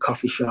woman in a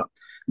coffee shop,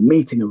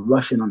 meeting a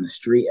Russian on the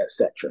street,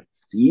 etc.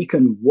 So you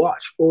can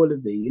watch all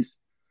of these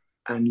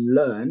and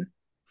learn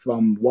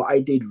from what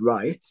I did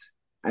right.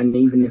 And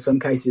even in some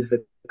cases,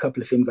 the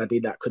couple of things I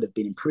did that could have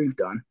been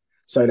improved on,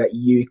 so that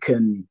you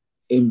can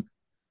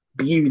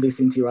imbue this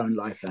into your own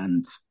life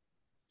and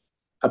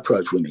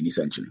approach women,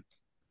 essentially.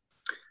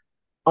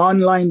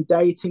 Online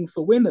dating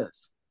for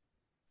winners.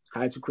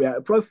 How to create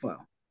a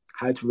profile.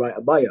 How to write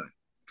a bio.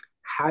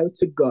 How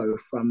to go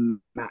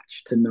from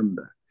match to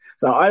number.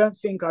 So I don't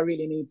think I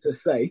really need to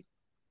say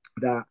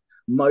that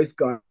most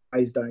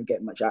guys don't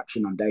get much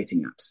action on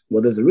dating apps.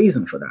 Well, there's a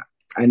reason for that.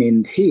 And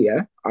in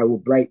here, I will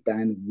break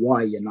down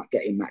why you're not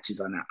getting matches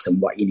on apps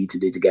and what you need to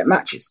do to get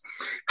matches.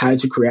 How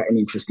to create an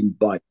interesting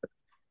bio.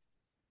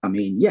 I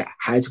mean, yeah,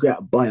 how to create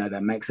a bio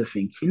that makes her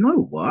think, you know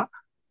what?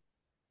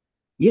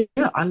 Yeah,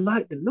 I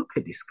like the look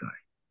of this guy.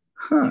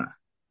 Huh.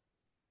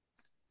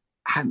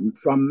 And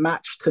from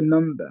match to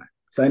number.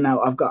 So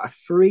now I've got a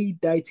free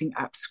dating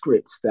app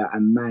script that a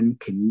man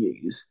can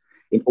use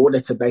in order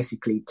to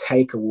basically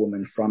take a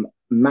woman from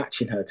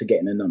matching her to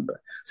getting a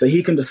number. So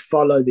he can just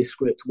follow this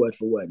script word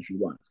for word if he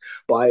wants.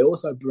 But I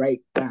also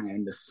break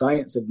down the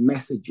science of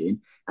messaging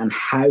and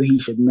how he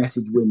should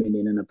message women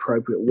in an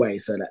appropriate way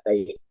so that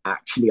they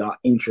actually are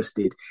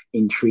interested,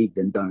 intrigued,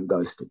 and don't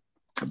ghost it.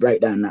 I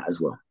break down that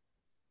as well.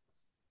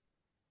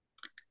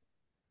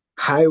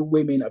 How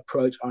women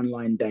approach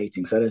online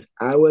dating. So there's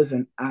hours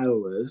and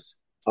hours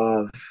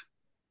of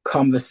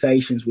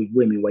conversations with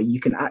women where you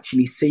can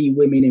actually see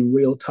women in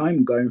real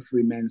time going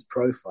through men's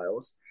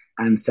profiles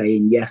and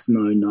saying yes,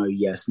 no,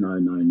 yes, no,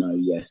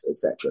 yes,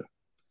 etc.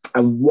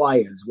 And why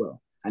as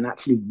well. And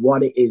actually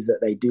what it is that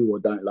they do or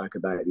don't like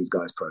about these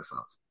guys'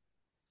 profiles.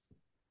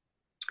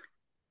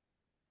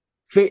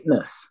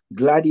 Fitness,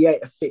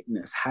 gladiator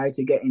fitness, how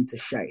to get into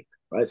shape,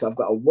 right? So I've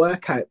got a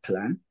workout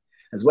plan.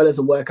 As well as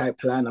a workout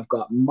plan, I've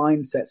got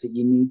mindsets that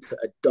you need to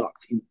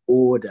adopt in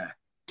order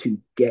to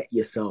get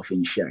yourself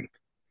in shape.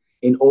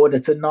 In order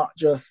to not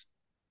just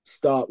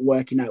start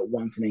working out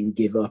once and then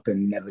give up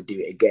and never do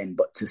it again,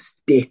 but to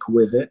stick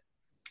with it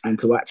and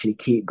to actually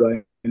keep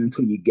going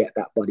until you get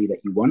that body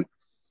that you want.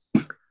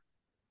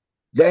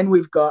 Then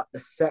we've got the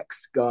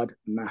Sex God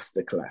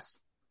Masterclass.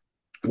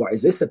 What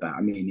is this about?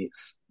 I mean,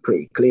 it's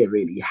pretty clear,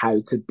 really, how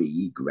to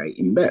be great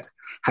in bed.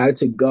 How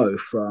to go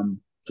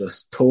from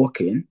just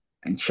talking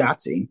and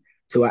chatting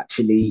to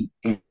actually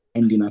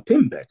ending up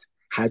in bed.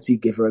 How to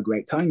give her a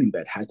great time in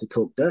bed. How to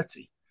talk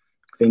dirty.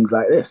 Things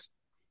like this.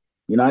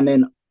 You know, and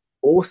then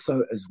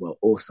also as well,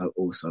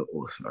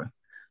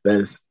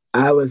 there's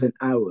hours and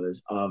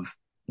hours of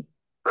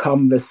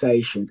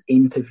conversations,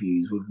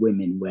 interviews with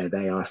women where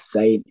they are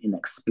saying in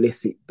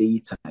explicit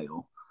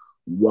detail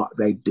what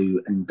they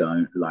do and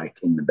don't like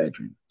in the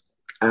bedroom.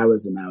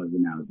 Hours and hours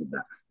and hours of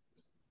that.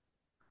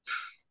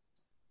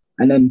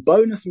 And then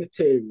bonus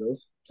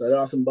materials. So there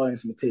are some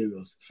bonus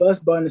materials.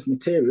 First bonus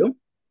material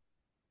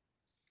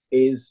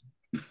is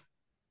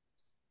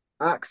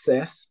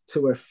access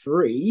to a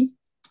free,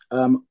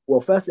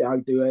 firstly,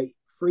 I'll do a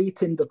free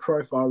Tinder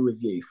profile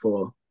review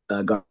for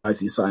guys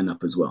who sign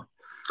up as well.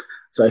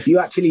 So if you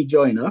actually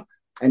join up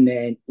and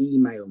then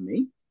email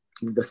me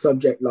with the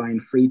subject line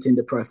free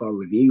Tinder profile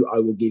review, I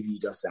will give you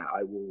just that.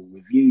 I will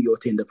review your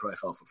Tinder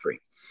profile for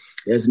free.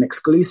 There's an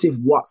exclusive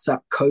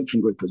WhatsApp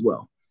coaching group as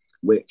well,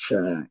 which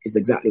is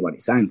exactly what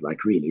it sounds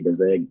like, really.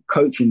 There's a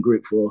coaching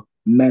group for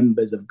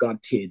members of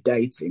God Tier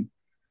Dating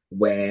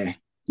where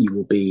you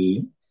will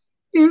be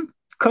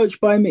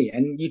coached by me.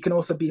 And you can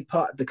also be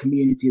part of the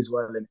community as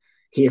well and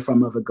hear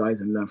from other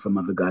guys and learn from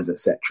other guys,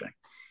 etc.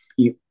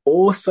 You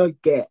also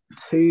get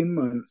 2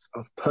 months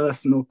of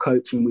personal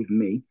coaching with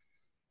me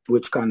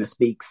which kind of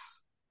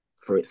speaks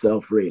for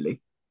itself,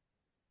 really.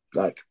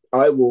 Like,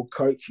 I will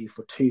coach you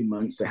for 2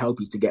 months to help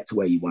you to get to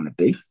where you want to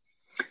be.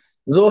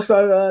 There's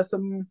also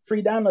some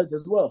free downloads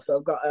as well. So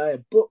I've got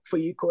a book for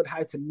you called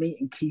How to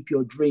Meet and Keep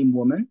Your Dream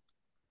Woman,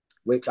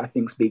 which I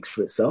think speaks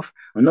for itself.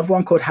 Another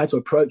one called How to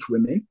Approach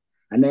Women.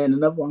 And then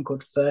another one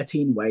called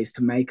 13 Ways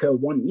to Make Her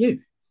Want You.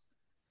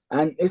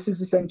 And this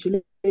is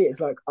essentially, it's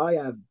like I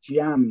have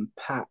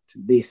jam-packed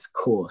this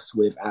course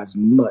with as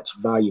much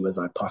value as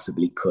I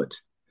possibly could.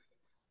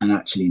 And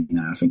actually,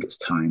 now I think it's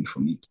time for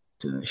me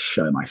to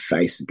show my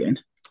face again.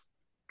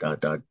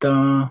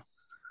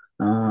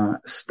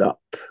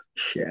 Stop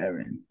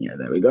sharing. Yeah,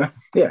 there we go.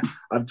 Yeah,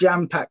 I've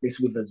jam-packed this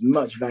with as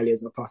much value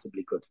as I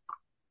possibly could.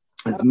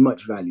 As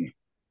much value.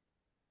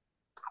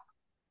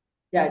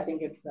 Yeah, I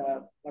think it's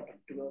a lot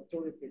to go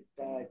through with it.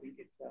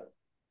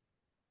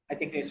 I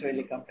think it's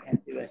really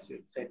comprehensive, as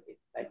you said. It's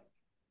like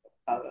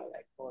cover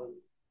like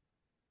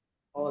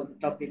all the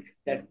topics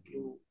that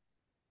you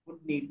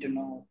would need to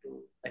know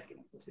to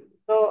proceed.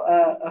 So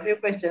a few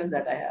questions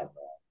that I have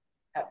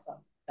some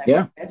time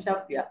to catch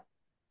up. Yeah.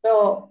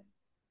 So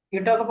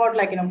you talk about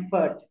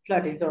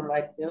flirting. So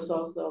like there's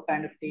also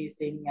kind of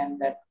teasing,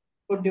 and that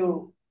could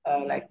you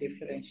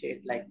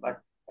differentiate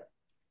what?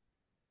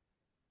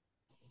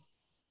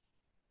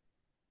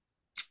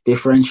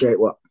 Differentiate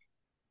what?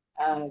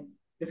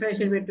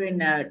 Differentiate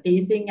between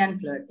teasing and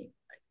flirting.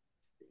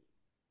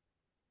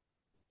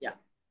 Yeah.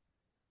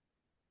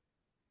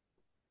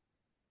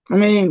 I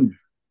mean,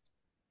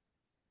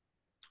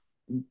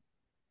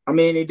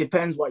 it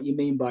depends what you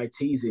mean by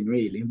teasing,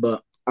 really.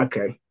 But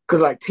okay,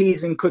 because like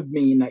teasing could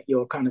mean that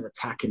you're kind of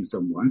attacking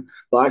someone.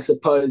 But I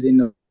suppose in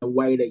the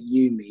way that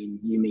you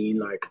mean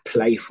like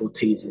playful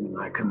teasing,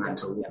 like a man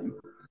to a woman.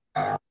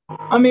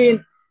 I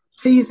mean,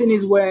 teasing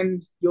is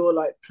when you're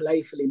like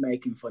playfully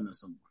making fun of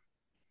someone.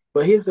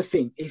 But here's the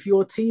thing. If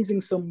you're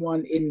teasing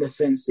someone in the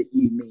sense that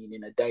you mean,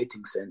 in a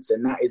dating sense,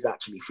 then that is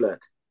actually flirting.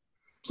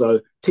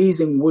 So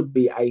teasing would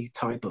be a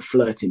type of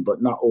flirting,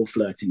 but not all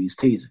flirting is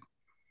teasing.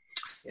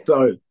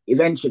 So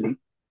essentially,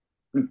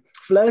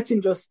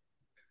 flirting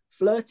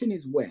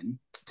is when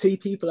two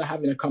people are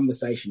having a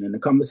conversation, and the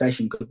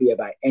conversation could be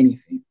about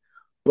anything,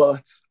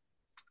 but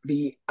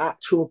the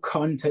actual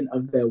content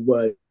of their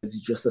words is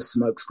just a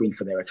smokescreen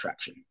for their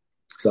attraction.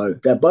 So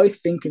they're both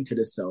thinking to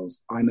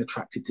themselves, I'm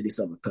attracted to this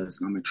other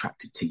person, I'm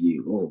attracted to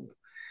you. Oh.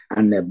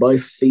 And they're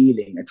both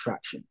feeling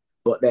attraction,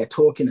 but they're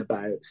talking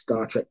about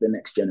Star Trek The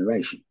Next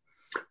Generation.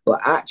 But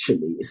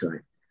actually, it's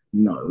like,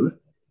 no,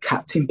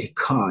 Captain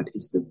Picard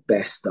is the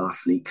best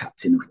Starfleet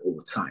captain of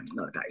all time.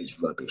 No, that is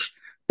rubbish.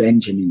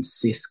 Benjamin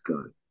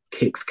Sisko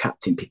kicks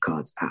Captain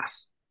Picard's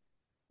ass.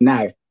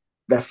 Now,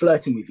 they're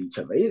flirting with each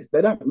other.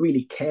 They don't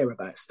really care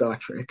about Star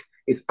Trek.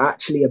 It's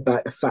actually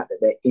about the fact that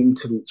they're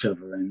into each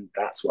other, and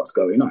that's what's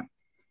going on.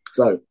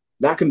 So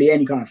that can be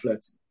any kind of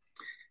flirting.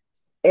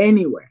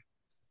 Anyway,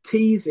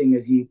 teasing,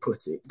 as you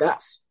put it,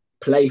 that's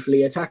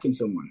playfully attacking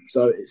someone.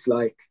 So it's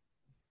like,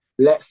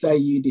 let's say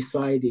you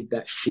decided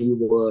that she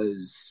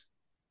was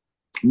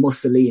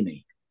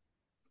Mussolini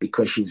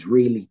because she's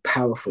really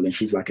powerful and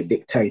she's like a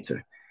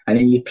dictator. And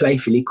then you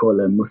playfully call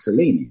her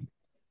Mussolini.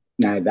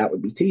 Now, that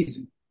would be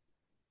teasing.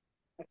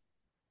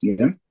 You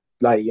know?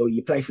 Like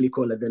you playfully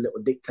call her the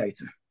little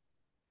dictator.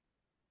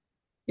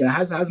 You know,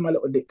 how's my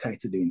little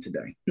dictator doing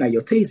today? Now,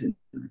 you're teasing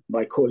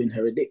by calling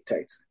her a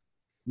dictator.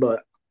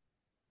 But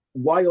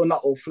while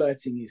not all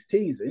flirting is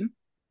teasing,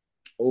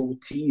 all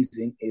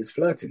teasing is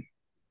flirting.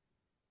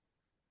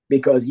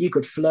 Because you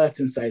could flirt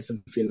and say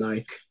something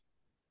like,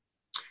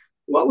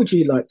 what would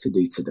you like to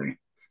do today?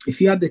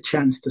 If you had the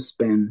chance to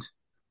spend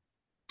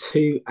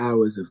 2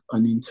 hours of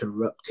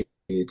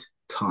uninterrupted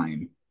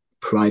time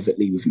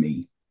privately with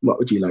me, what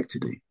would you like to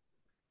do?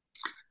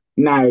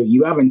 Now,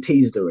 you haven't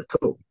teased her at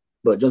all,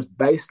 but just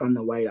based on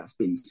the way that's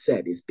been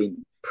said, it's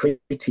been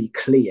pretty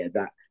clear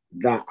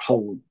that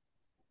whole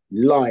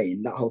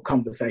line, that whole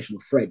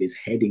conversational thread is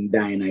heading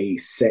down a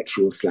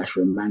sexual /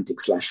 romantic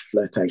 /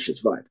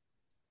 flirtatious vibe.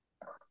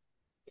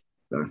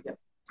 So,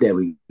 there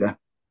we go.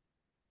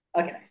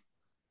 Okay.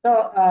 So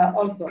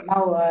also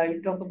now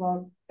you talk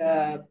about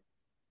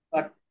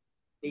what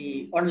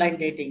the online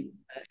dating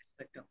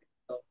aspect of it.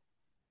 So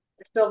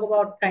let's talk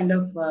about kind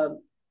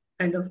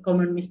of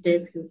common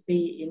mistakes you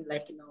see in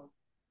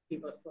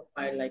people's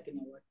profile, what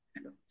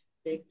kind of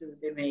mistakes do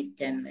they make,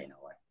 and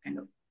what kind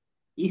of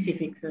easy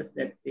fixes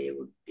that they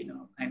would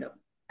kind of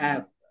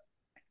have.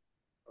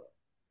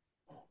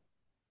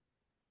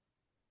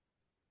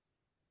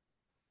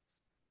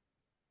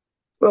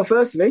 Well,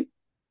 firstly,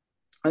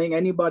 I think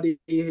anybody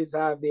who's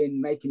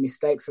making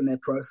mistakes on their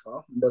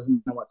profile and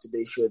doesn't know what to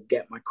do should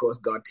get my course,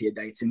 Guide to Your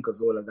Dating,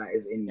 because all of that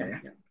is in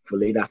there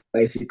fully. That's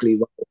basically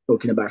what we're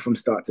talking about from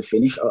start to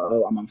finish.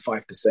 I'm on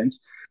 5%.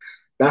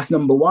 That's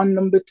number one.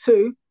 Number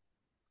two,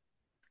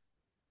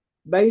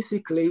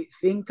 basically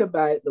think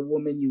about the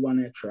woman you want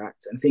to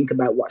attract and think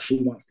about what she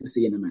wants to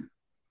see in a man.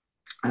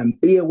 And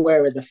be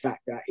aware of the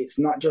fact that it's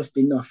not just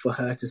enough for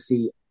her to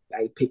see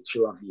a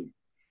picture of you.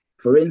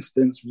 For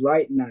instance,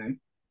 right now,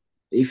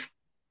 if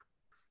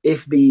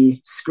if the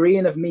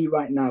screen of me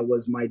right now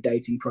was my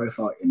dating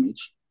profile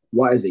image,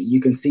 what is it?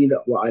 You can see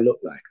that what I look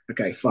like.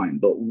 Okay, fine.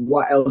 But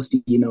what else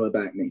do you know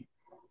about me?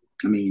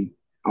 I mean,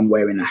 I'm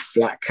wearing a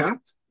flat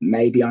cap.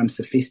 Maybe I'm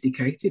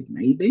sophisticated.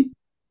 Maybe,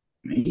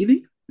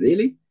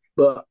 really.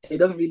 But it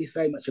doesn't really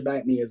say much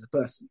about me as a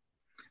person.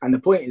 And the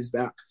point is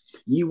that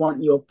you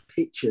want your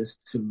pictures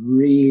to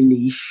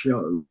really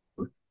show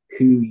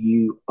who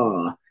you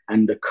are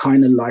and the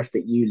kind of life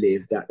that you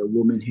live that the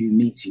woman who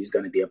meets you is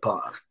going to be a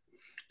part of.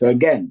 So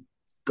again,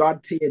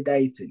 God tier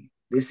dating.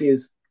 This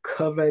is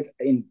covered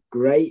in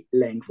great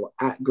length or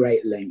at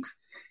great length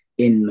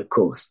in the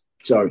course.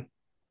 So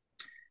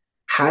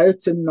how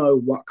to know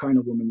what kind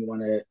of woman you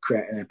want to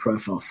create a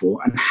profile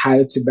for and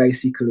how to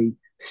basically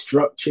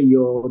structure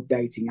your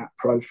dating app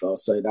profile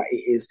so that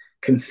it is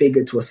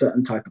configured to a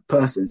certain type of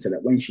person so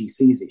that when she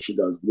sees it, she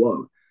goes,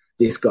 whoa,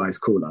 this guy's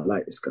cool. I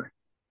like this guy.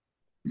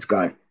 This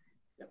guy.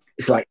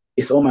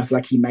 It's almost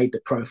like he made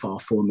the profile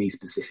for me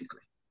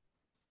specifically.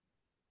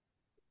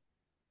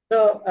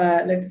 So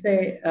let's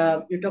say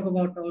you talk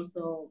about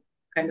also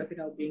kind of,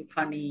 being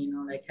funny,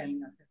 like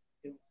having a sense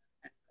of humor.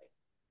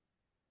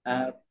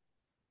 And,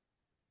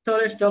 so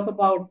let's talk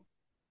about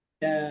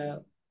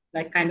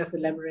like kind of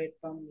elaborate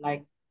from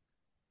like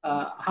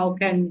how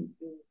can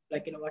you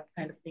what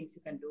kind of things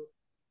you can do,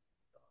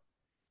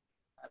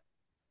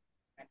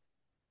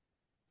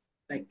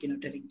 like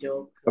telling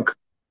jokes. Okay.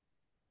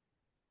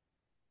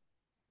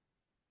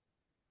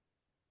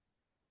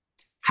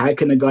 How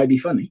can a guy be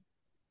funny?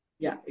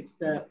 Yeah, it's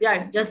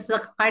just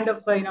a kind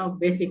of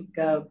basic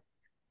kind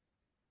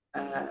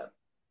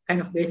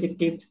of basic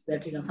tips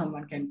that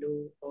someone can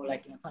do, or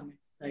like some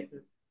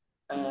exercises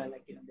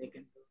like they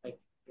can do, like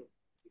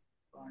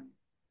on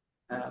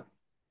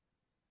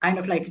kind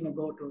of like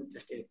go to the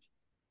stage.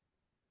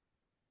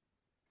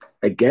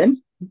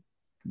 Again,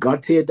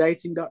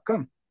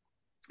 godtierdating.com.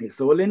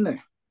 It's all in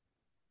there.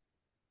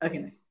 Okay,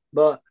 nice.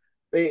 But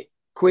the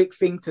quick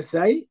thing to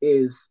say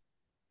is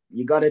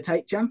you got to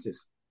take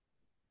chances,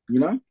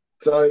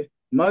 So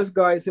most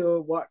guys who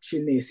are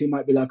watching this who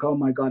might be like, oh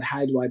my God,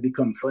 how do I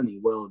become funny?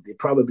 Well, they're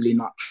probably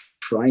not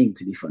trying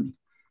to be funny.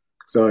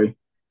 So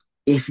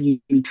if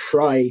you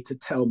try to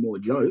tell more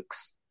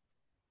jokes,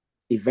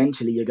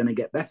 eventually you're going to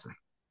get better.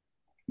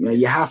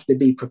 You have to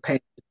be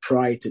prepared to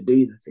try to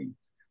do the thing.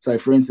 So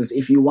for instance,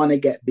 if you want to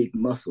get big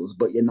muscles,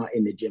 but you're not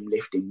in the gym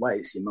lifting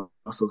weights, your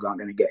muscles aren't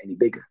going to get any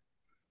bigger.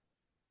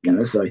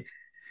 So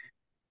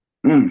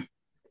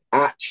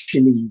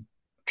actually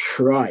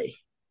try.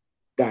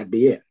 That'd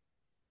be it.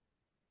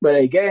 But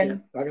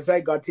again, like I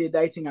say, God tier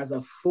dating has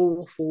a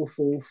full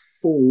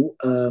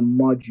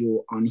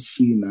module on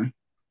humor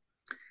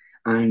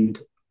and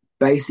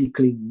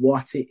basically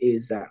what it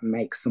is that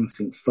makes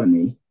something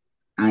funny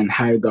and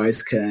how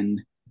guys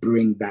can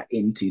bring that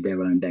into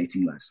their own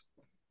dating lives.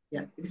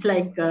 Yeah, it's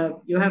like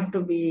you have to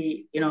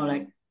be,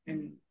 like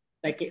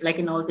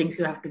in all things,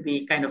 you have to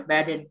be kind of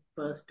bad at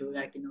first to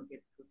get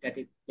good at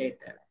it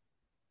later.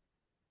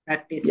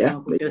 Practice,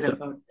 put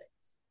yourself out there.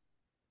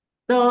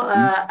 So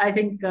I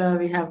think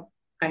we have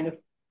kind of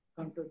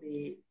come to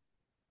the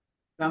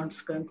round's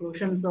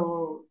conclusion.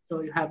 So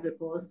you have the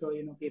course, so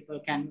people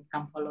can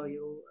come follow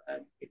you,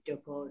 get your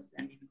course,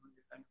 and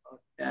learn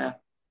about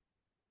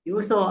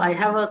you. So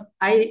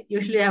I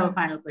usually have a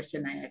final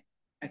question I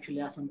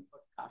actually ask on the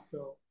podcast.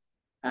 So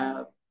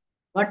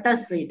what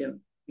does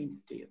freedom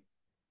means to you?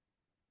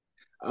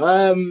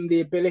 The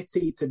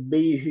ability to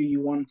be who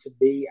you want to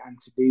be and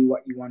to do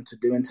what you want to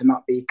do and to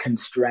not be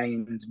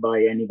constrained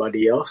by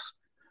anybody else.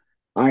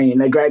 I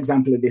mean, a great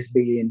example of this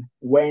being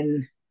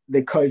when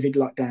the COVID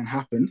lockdown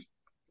happened,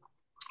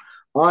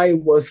 I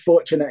was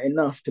fortunate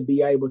enough to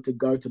be able to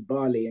go to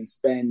Bali and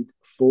spend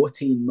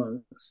 14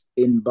 months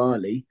in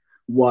Bali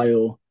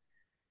while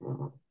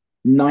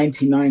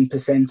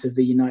 99% of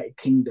the United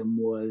Kingdom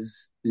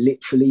was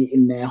literally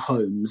in their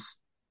homes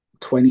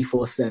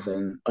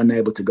 24/7,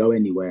 unable to go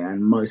anywhere.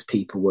 And most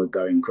people were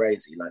going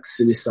crazy, like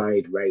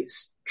suicide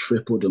rates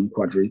tripled and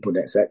quadrupled,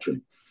 etc.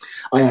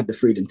 I had the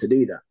freedom to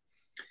do that.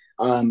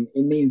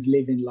 It means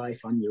living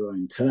life on your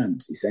own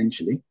terms,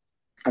 essentially.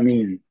 I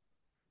mean,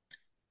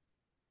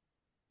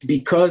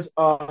 because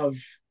of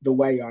the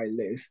way I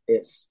live,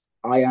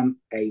 I am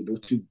able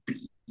to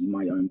be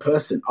my own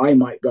person. I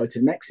might go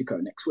to Mexico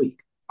next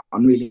week.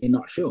 I'm really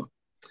not sure.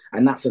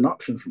 And that's an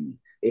option for me.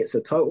 It's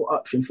a total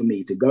option for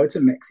me to go to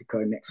Mexico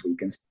next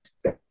week and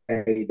stay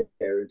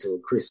there until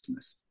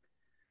Christmas.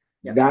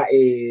 Yeah. That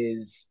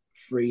is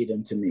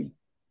freedom to me.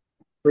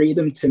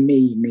 Freedom to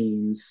me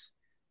means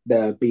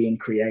being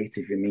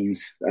creative. It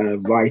means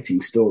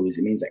writing stories.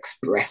 It means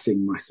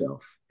expressing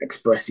myself,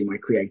 expressing my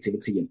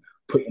creativity and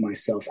putting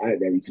myself out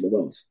there into the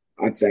world.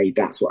 I'd say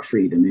that's what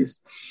freedom is.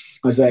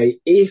 I'd say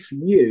if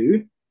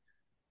you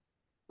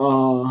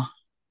are,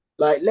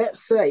 like,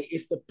 let's say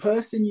if the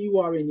person you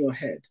are in your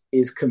head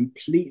is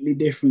completely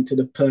different to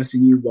the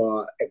person you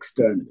are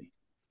externally,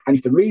 and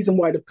if the reason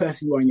why the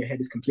person you are in your head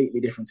is completely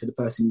different to the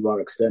person you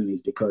are externally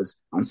is because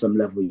on some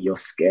level you're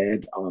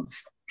scared of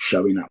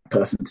showing that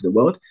person to the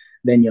world,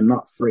 then you're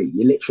not free.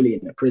 You're literally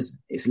in a prison.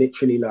 It's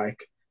literally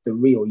like the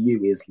real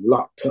you is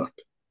locked up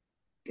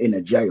in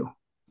a jail.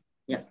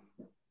 Yeah.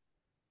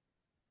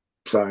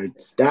 So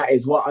that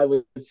is what I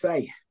would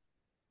say.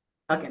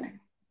 Okay, nice.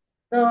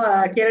 So,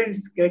 Kieran,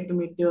 it's great to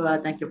meet you.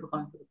 Thank you for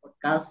coming to the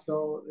podcast.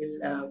 So,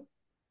 we'll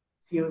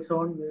see you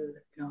soon.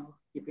 We'll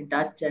keep in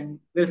touch, and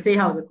we'll see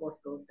how the course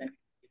goes. And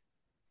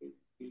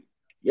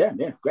yeah,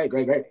 great.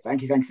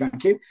 Thank you.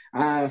 Thank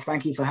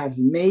you for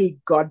having me.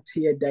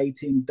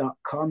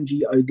 godtierdating.com,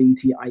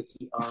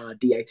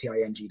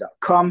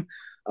 godtierdating.com.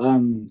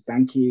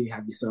 Thank you.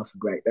 Have yourself a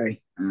great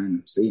day,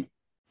 and see you.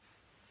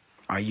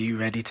 Are you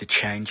ready to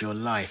change your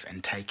life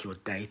and take your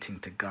dating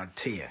to God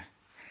tier?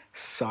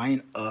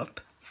 Sign up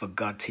for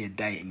God Tier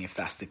Dating if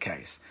that's the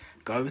case.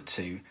 Go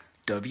to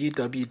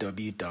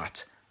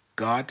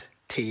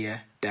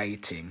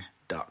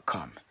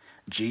www.godtierdating.com.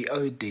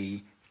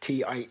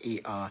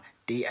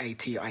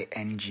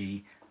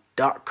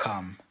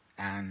 godtierdating.com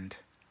and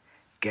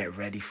get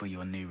ready for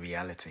your new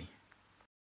reality.